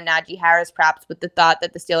any kind of Najee Harris props with the thought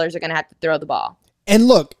that the Steelers are going to have to throw the ball. And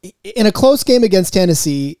look, in a close game against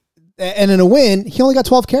Tennessee and in a win, he only got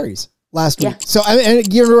 12 carries last week. So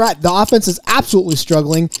and you're right. The offense is absolutely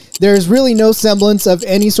struggling. There's really no semblance of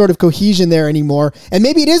any sort of cohesion there anymore. And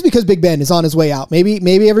maybe it is because Big Ben is on his way out.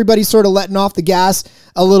 Maybe everybody's sort of letting off the gas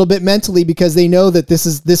a little bit mentally because they know that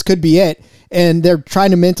this could be it. And they're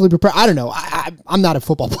trying to mentally prepare. I don't know. I'm not a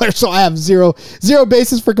football player, so I have zero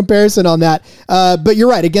basis for comparison on that. But you're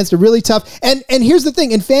right, against a really tough. And here's the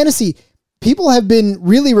thing, in fantasy, people have been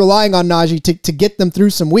really relying on Najee to get them through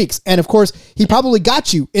some weeks. And of course, he probably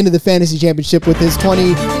got you into the fantasy championship with his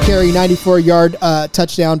 20 carry, 94-yard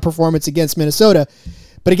touchdown performance against Minnesota.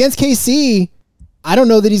 But against KC, I don't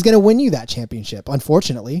know that he's going to win you that championship,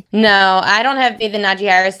 unfortunately. No, I don't have faith in Najee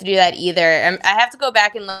Harris to do that either. I have to go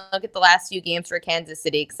back and look at the last few games for Kansas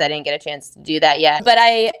City because I didn't get a chance to do that yet. But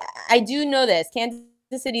I do know this. Kansas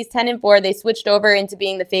City's 10-4. They switched over into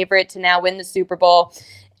being the favorite to now win the Super Bowl.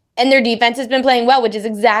 And their defense has been playing well, which is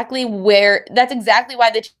exactly why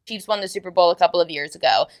the Chiefs won the Super Bowl a couple of years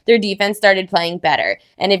ago. Their defense started playing better.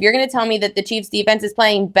 And if you're going to tell me that the Chiefs defense is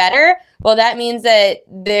playing better, well, that means that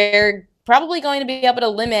they're probably going to be able to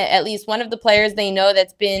limit at least one of the players they know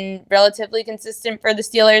that's been relatively consistent for the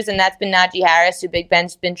Steelers, and that's been Najee Harris, who Big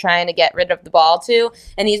Ben's been trying to get rid of the ball to,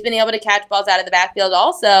 and he's been able to catch balls out of the backfield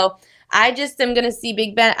also. I just am going to see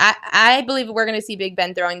Big Ben. I believe we're going to see Big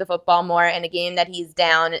Ben throwing the football more in a game that he's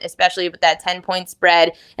down, especially with that 10-point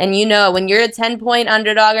spread. And when you're a 10-point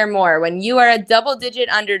underdog or more, when you are a double-digit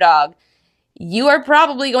underdog, you are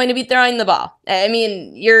probably going to be throwing the ball. I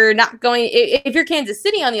mean, you're not going, if you're Kansas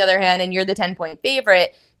City, on the other hand, and you're the 10-point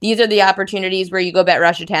favorite, these are the opportunities where you go bet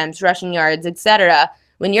rush attempts, rushing yards, etc.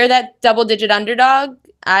 When you're that double-digit underdog,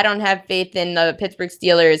 I don't have faith in the Pittsburgh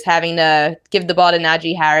Steelers having to give the ball to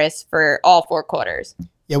Najee Harris for all 4 quarters.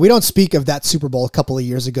 Yeah, we don't speak of that Super Bowl a couple of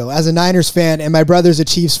years ago. As a Niners fan and my brother's a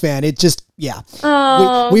Chiefs fan, it just, yeah.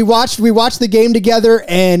 We watched the game together,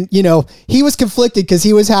 and, you know, he was conflicted because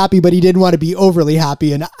he was happy, but he didn't want to be overly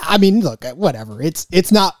happy. And I mean, look, whatever.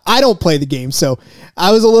 It's not, I don't play the game, so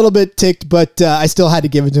I was a little bit ticked, but I still had to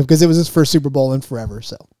give it to him because it was his first Super Bowl in forever,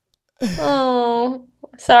 so. Oh,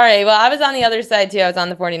 sorry. Well, I was on the other side too. I was on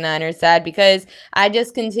the 49ers side because I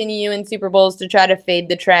just continue in Super Bowls to try to fade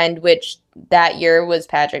the trend, which that year was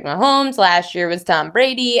Patrick Mahomes. Last year was Tom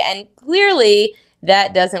Brady. And clearly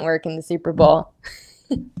that doesn't work in the Super Bowl.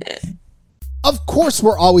 Of course,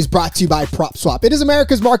 we're always brought to you by PropSwap. It is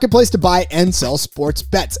America's marketplace to buy and sell sports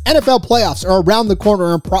bets. NFL playoffs are around the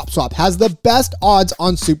corner, and PropSwap has the best odds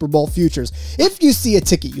on Super Bowl futures. If you see a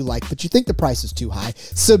ticket you like, but you think the price is too high,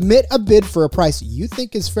 submit a bid for a price you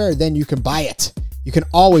think is fair, then you can buy it. You can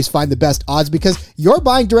always find the best odds because you're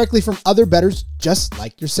buying directly from other bettors just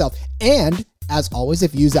like yourself. And as always,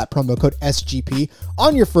 if you use that promo code SGP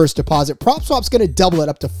on your first deposit, PropSwap's going to double it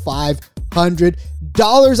up to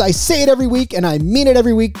 $500. I say it every week, and I mean it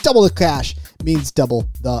every week. Double the cash means double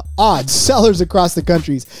the odds. Sellers across the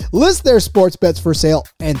country list their sports bets for sale,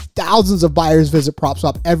 and thousands of buyers visit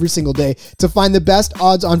PropSwap every single day to find the best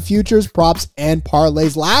odds on futures, props, and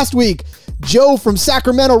parlays. Last week, Joe from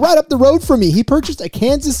Sacramento, right up the road from me, he purchased a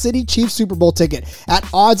Kansas City Chiefs Super Bowl ticket at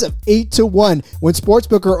odds of 8-1 when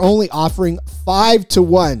Sportsbook are only offering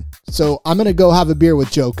 5-1. So I'm going to go have a beer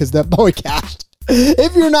with Joe because that boy cashed.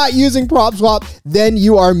 If you're not using PropSwap, then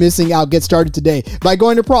you are missing out. Get started today by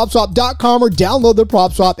going to PropSwap.com or download the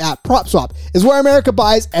PropSwap app. PropSwap is where America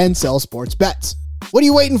buys and sells sports bets. What are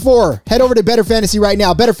you waiting for? Head over to Better Fantasy right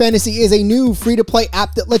now. Better Fantasy is a new free-to-play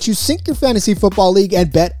app that lets you sync your fantasy football league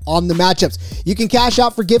and bet on the matchups. You can cash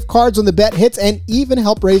out for gift cards when the bet hits and even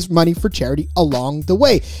help raise money for charity along the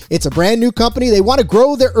way. It's a brand new company. They want to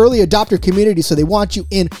grow their early adopter community, so they want you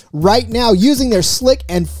in right now using their slick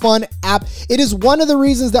and fun app. It is one of the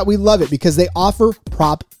reasons that we love it because they offer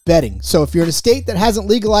prop betting. So if you're in a state that hasn't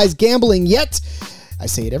legalized gambling yet, I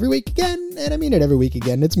say it every week again, and I mean it every week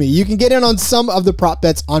again. It's me. You can get in on some of the prop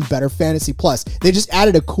bets on Better Fantasy Plus. They just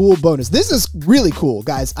added a cool bonus. This is really cool,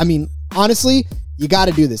 guys. I mean, honestly, you got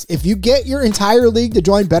to do this. If you get your entire league to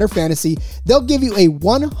join Better Fantasy, they'll give you a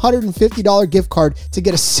 $150 gift card to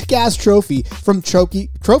get a sick-ass trophy from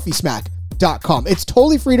TrophySmack.com. It's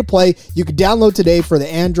totally free to play. You can download today for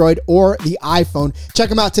the Android or the iPhone. Check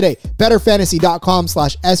them out today.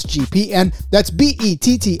 BetterFantasy.com/SGPN. That's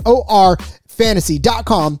BETTOR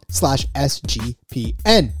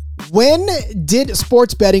fantasy.com/SGPN. When did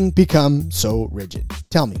sports betting become so rigid?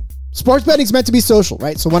 Tell me. Sports betting is meant to be social,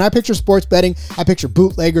 right? So when I picture sports betting, I picture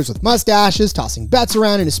bootleggers with mustaches tossing bets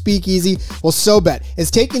around in a speakeasy. Well, SoBet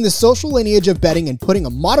is taking the social lineage of betting and putting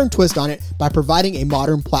a modern twist on it by providing a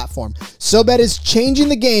modern platform. SoBet is changing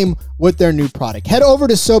the game with their new product. Head over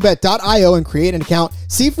to SoBet.io and create an account.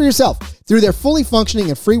 See for yourself. Through their fully functioning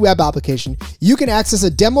and free web application, you can access a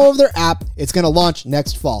demo of their app. It's going to launch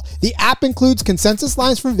next fall. The app includes consensus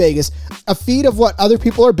lines from Vegas, a feed of what other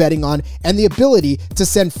people are betting on, and the ability to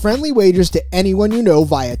send friendly wagers to anyone you know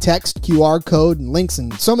via text, QR code, and links,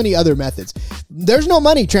 and so many other methods. There's no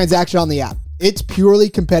money transaction on the app. It's purely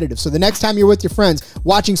competitive. So the next time you're with your friends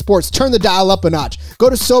watching sports, turn the dial up a notch. Go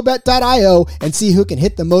to SoBet.io and see who can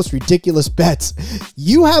hit the most ridiculous bets.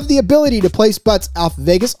 You have the ability to place bets off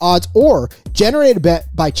Vegas odds or generate a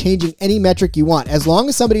bet by changing any metric you want, as long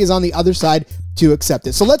as somebody is on the other side to accept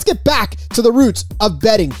it. So let's get back to the roots of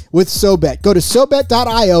betting with SoBet. Go to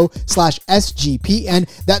SoBet.io/SGPN.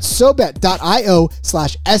 That's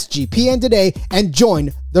SoBet.io/SGPN today and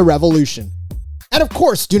join the revolution. And of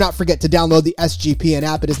course, do not forget to download the SGPN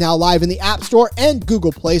app. It is now live in the App Store and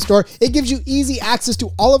Google Play Store. It gives you easy access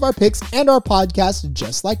to all of our picks and our podcasts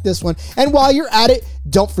just like this one. And while you're at it,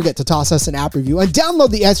 don't forget to toss us an app review and download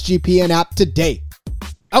the SGPN app today.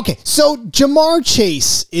 Okay, so Ja'Marr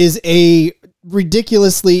Chase is a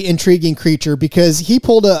ridiculously intriguing creature because he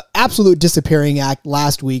pulled an absolute disappearing act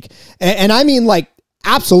last week. And I mean like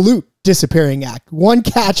absolute disappearing act. One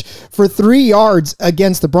catch for 3 yards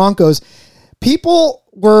against the Broncos. People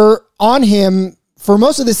were on him for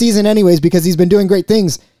most of the season anyways because he's been doing great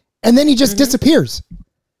things, and then he just disappears.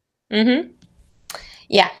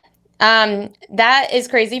 Yeah. That is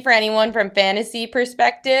crazy for anyone from fantasy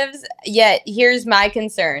perspectives, yet here's my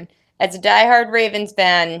concern. As a diehard Ravens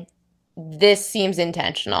fan, this seems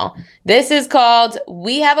intentional. This is called,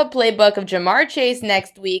 we have a playbook of Ja'Marr Chase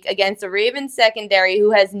next week against a Ravens secondary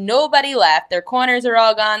who has nobody left. Their corners are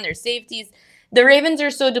all gone, their safeties. the Ravens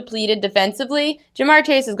are so depleted defensively. Ja'Marr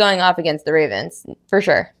Chase is going off against the Ravens for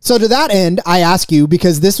sure. So to that end, I ask you,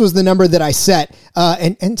 because this was the number that I set,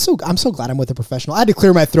 and so I'm so glad I'm with a professional. I had to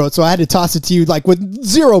clear my throat, so I had to toss it to you like with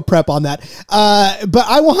zero prep on that. But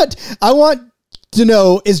I want to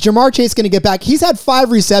know, is Ja'Marr Chase going to get back? He's had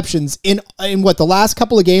 5 receptions in what, the last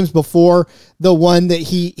couple of games before the one that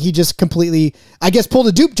he just completely, I guess, pulled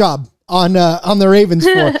a dupe job on the Ravens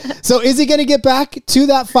for. So is he going to get back to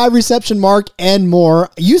that 5 reception mark and more?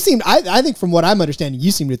 You seem, I think from what I'm understanding,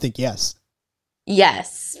 you seem to think yes.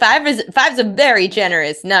 Yes. 5 is a very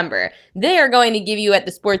generous number. They are going to give you at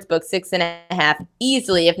the sportsbook 6.5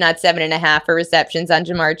 easily, if not 7.5 for receptions on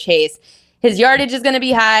Ja'Marr Chase. His yardage is going to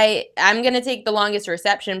be high. I'm going to take the longest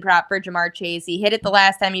reception prop for Ja'Marr Chase. He hit it the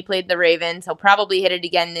last time he played the Ravens. He'll probably hit it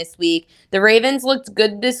again this week. The Ravens looked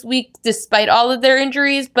good this week despite all of their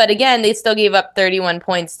injuries, but again, they still gave up 31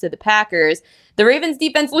 points to the Packers. The Ravens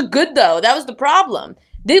defense looked good, though. That was the problem.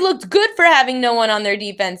 They looked good for having no one on their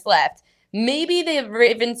defense left. Maybe the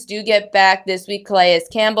Ravens do get back this week. Calais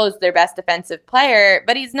Campbell is their best defensive player,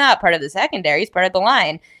 but he's not part of the secondary. He's part of the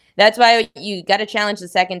line. That's why you got to challenge the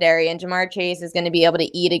secondary, and Ja'Marr Chase is going to be able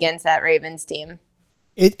to eat against that Ravens team.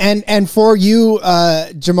 And for you,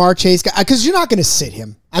 Ja'Marr Chase, because you're not going to sit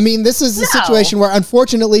him. I mean, this is a situation where,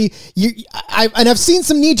 unfortunately, I've seen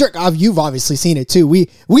some knee-jerk. You've obviously seen it too. We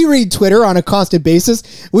read Twitter on a constant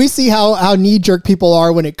basis. We see how knee-jerk people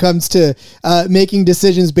are when it comes to making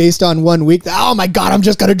decisions based on 1 week. Oh my God, I'm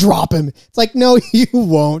just going to drop him. It's like, no, you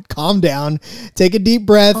won't. Calm down. Take a deep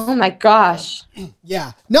breath. Oh my gosh.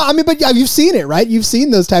 Yeah. No, I mean, but you've seen it, right? You've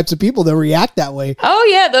seen those types of people that react that way. Oh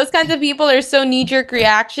yeah, those kinds of people are so knee-jerk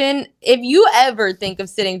reaction. If you ever think of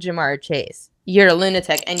sitting Ja'Marr Chase, you're a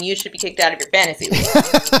lunatic, and you should be kicked out of your fantasy league.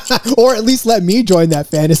 Or at least let me join that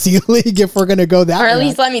fantasy league if we're going to go that Or at route.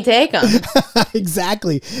 least let me take them.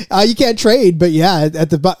 Exactly. You can't trade, but yeah,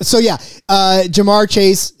 Ja'Marr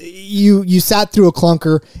Chase, you sat through a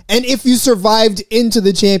clunker, and if you survived into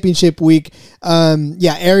the championship week,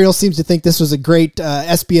 Ariel seems to think this was a great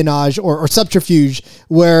espionage or subterfuge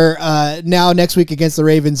where now next week against the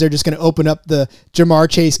Ravens, they're just going to open up the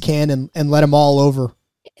Ja'Marr Chase can and let them all over.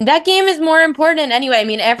 That game is more important anyway. I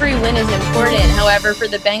mean, every win is important. However, for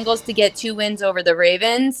the Bengals to get 2 wins over the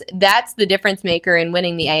Ravens, that's the difference maker in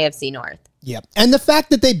winning the AFC North. Yeah. And the fact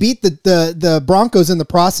that they beat the Broncos in the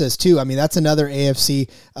process too. I mean, that's another AFC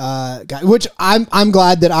guy, which I'm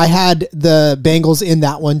glad that I had the Bengals in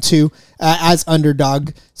that one too, as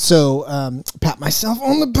underdog. So pat myself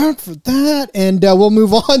on the back for that. And we'll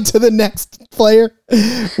move on to the next player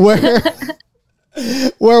where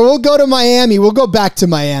we'll go to Miami. We'll go back to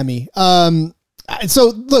Miami. So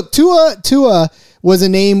look, Tua was a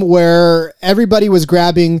name where everybody was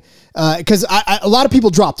grabbing because a lot of people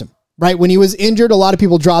dropped him. Right. When he was injured, a lot of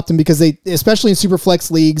people dropped him because they, especially in super flex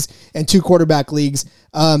leagues and 2 quarterback leagues,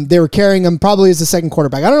 they were carrying him probably as the second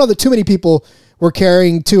quarterback. I don't know that too many people were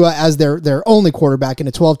carrying Tua as their only quarterback in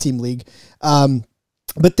a 12-team league.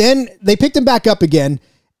 But then they picked him back up again,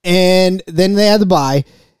 and then they had the bye.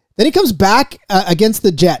 Then he comes back against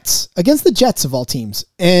the Jets of all teams,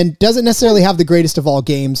 and doesn't necessarily have the greatest of all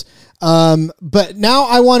games. But now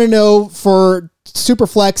I want to know for super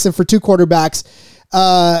flex and for 2 quarterbacks,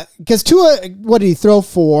 because Tua, what did he throw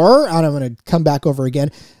for? I'm going to come back over again.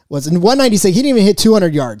 Was in 196. He didn't even hit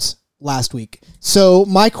 200 yards last week. So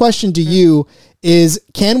my question to you is,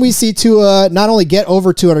 can we see Tua not only get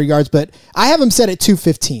over 200 yards, but I have him set at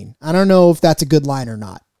 215. I don't know if that's a good line or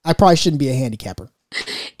not. I probably shouldn't be a handicapper.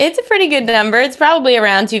 It's a pretty good number. It's probably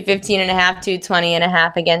around 215.5,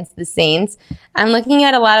 220.5 against the Saints. I'm looking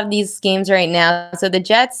at a lot of these games right now. So the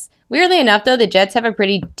Jets, weirdly enough, though, the Jets have a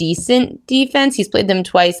pretty decent defense. He's played them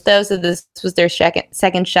twice, though, so this was their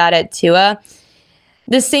second shot at Tua.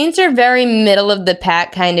 The Saints are very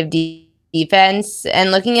middle-of-the-pack kind of defense,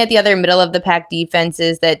 and looking at the other middle-of-the-pack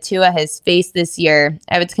defenses that Tua has faced this year,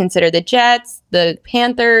 I would consider the Jets, the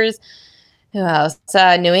Panthers. Who else?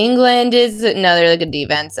 New England they're a good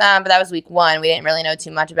defense, but that was week 1. We didn't really know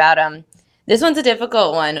too much about them. This one's a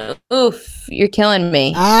difficult one. Oof, you're killing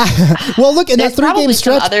me. Well, look, in that 3-game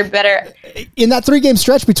stretch, in that 3-game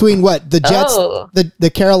stretch between the Jets, the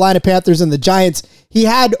Carolina Panthers, and the Giants, he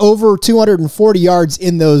had over 240 yards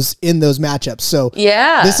in those matchups. So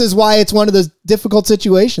yeah, this is why it's one of those difficult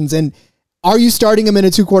situations. And are you starting him in a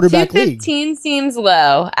 2-quarterback league? 215 seems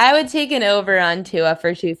low. I would take an over on Tua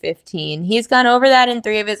for 215. He's gone over that in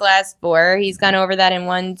 3 of his last 4. He's gone over that in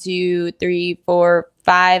 1, 2, 3, 4,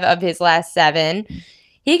 5 of his last 7.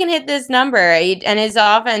 He can hit this number, and his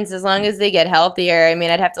offense, as long as they get healthier. I mean,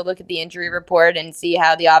 I'd have to look at the injury report and see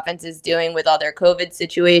how the offense is doing with all their COVID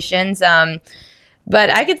situations. But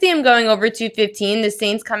I could see him going over 215. The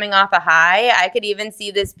Saints coming off a high. I could even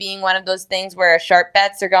see this being one of those things where sharp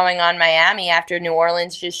bets are going on Miami after New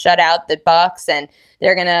Orleans just shut out the Bucs, and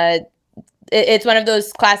they're going to it's one of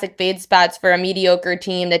those classic fade spots for a mediocre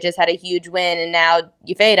team that just had a huge win, and now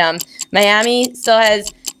you fade them. Miami still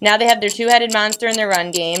has, now they have their two-headed monster in their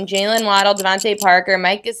run game. Jalen Waddle, Devontae Parker,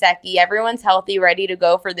 Mike Gesicki, everyone's healthy, ready to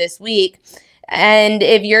go for this week. And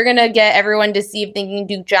if you're going to get everyone deceived thinking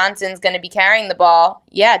Duke Johnson's going to be carrying the ball,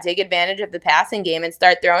 yeah, take advantage of the passing game and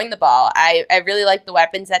start throwing the ball. I really like the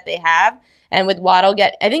weapons that they have. And with Waddle,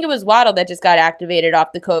 I think it was Waddle that just got activated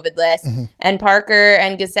off the COVID list. Mm-hmm. And Parker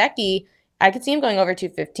and Gesicki, I could see him going over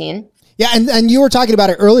 215. Yeah, and you were talking about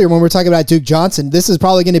it earlier when we were talking about Duke Johnson. This is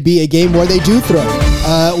probably going to be a game where they do throw,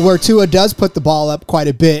 where Tua does put the ball up quite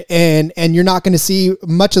a bit, and you're not going to see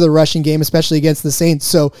much of the rushing game, especially against the Saints.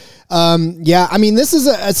 So, yeah, I mean, this is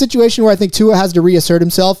a situation where I think Tua has to reassert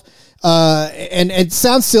himself. And it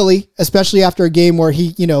sounds silly, especially after a game where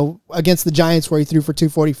he, against the Giants where he threw for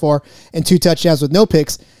 244 and 2 touchdowns with no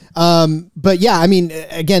picks. But yeah, I mean,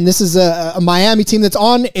 again, this is a Miami team that's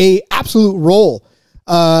on a absolute roll.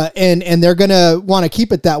 And they're going to want to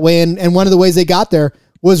keep it that way. And one of the ways they got there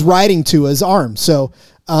was riding Tua's arm. So,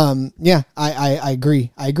 yeah, I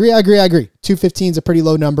agree. 215 is a pretty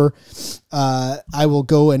low number. I will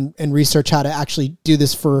go and research how to actually do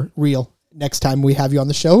this for real next time we have you on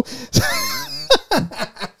the show.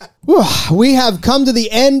 We have come to the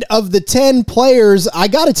end of the 10 players. I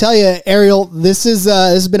got to tell you, Ariel, this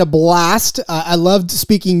has been a blast. I loved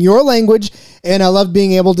speaking your language, and I loved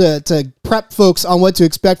being able to prep folks on what to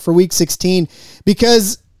expect for Week 16.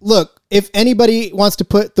 Because, look, if anybody wants to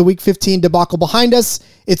put the Week 15 debacle behind us,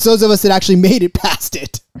 it's those of us that actually made it past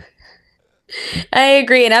it. I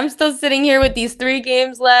agree, and I'm still sitting here with these 3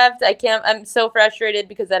 games left. I'm so frustrated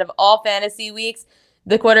because out of all fantasy weeks,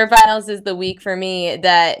 the quarterfinals is the week for me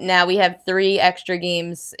that now we have 3 extra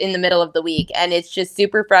games in the middle of the week. And it's just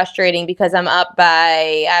super frustrating because I'm up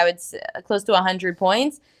by, I would say, close to 100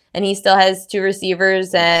 points. And he still has 2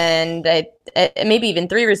 receivers and maybe even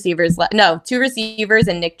 3 receivers. 2 receivers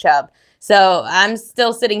and Nick Chubb. So I'm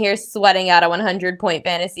still sitting here sweating out a 100-point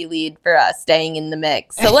fantasy lead for us staying in the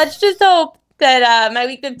mix. So let's just hope that my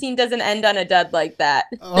Week 15 doesn't end on a dud like that.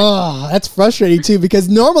 Oh, that's frustrating too, because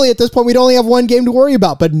normally at this point we'd only have 1 game to worry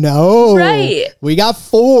about, but no, right? We got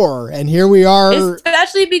 4, and here we are.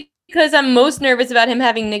 Especially because I'm most nervous about him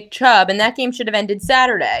having Nick Chubb, and that game should have ended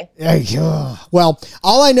Saturday. Well,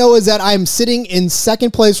 all I know is that I'm sitting in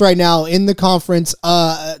second place right now in the conference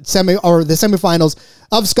the semifinals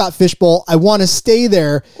of Scott Fishbowl. I want to stay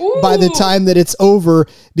there by the time that it's over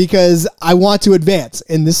because I want to advance,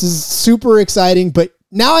 and this is super exciting. But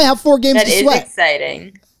now I have 4 games to sweat. That is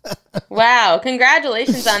exciting. Wow,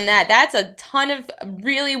 congratulations on that. That's a ton of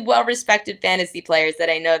really well-respected fantasy players that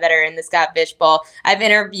I know that are in the Scott Fishbowl. I've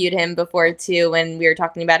interviewed him before too when we were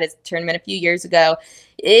talking about his tournament a few years ago.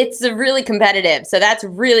 It's really competitive, so that's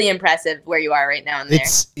really impressive where you are right now in there.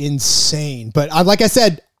 It's insane, but like I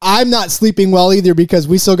said, I'm not sleeping well either because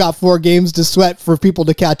we still got 4 games to sweat for people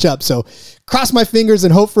to catch up. So cross my fingers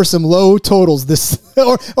and hope for some low totals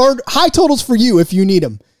or high totals for you if you need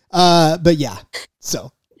them. But yeah,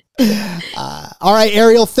 so. All right,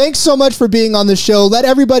 Ariel, thanks so much for being on the show. Let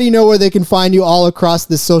everybody know where they can find you all across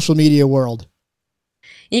the social media world.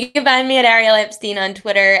 You can find me at Ariel Epstein on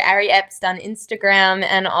Twitter, Ari Epst on Instagram,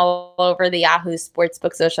 and all over the Yahoo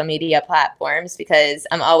Sportsbook social media platforms because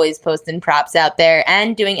I'm always posting props out there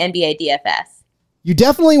and doing NBA DFS. You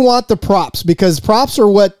definitely want the props because props are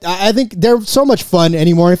what I think they're so much fun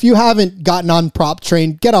anymore. If you haven't gotten on prop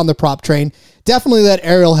train, get on the prop train. Definitely let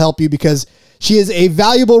Ariel help you because she is a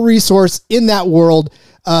valuable resource in that world,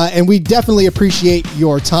 and we definitely appreciate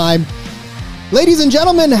your time. Ladies and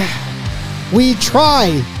gentlemen, we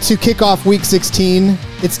try to kick off Week 16.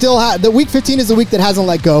 It's still the Week 15 is the week that hasn't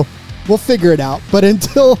let go. We'll figure it out. But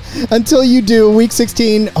until you do, Week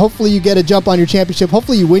 16, hopefully you get a jump on your championship.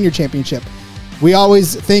 Hopefully you win your championship. We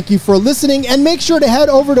always thank you for listening, and make sure to head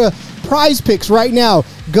over to Prize Picks right now.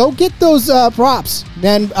 Go get those props,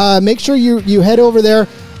 and make sure you head over there.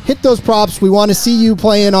 Hit those props. We want to see you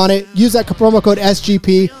playing on it. Use that promo code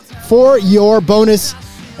SGP for your bonus.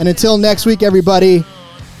 And until next week, everybody,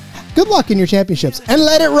 good luck in your championships and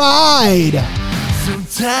let it ride.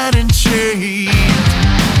 So tight and chained,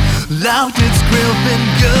 loud it's grilled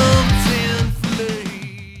and gum.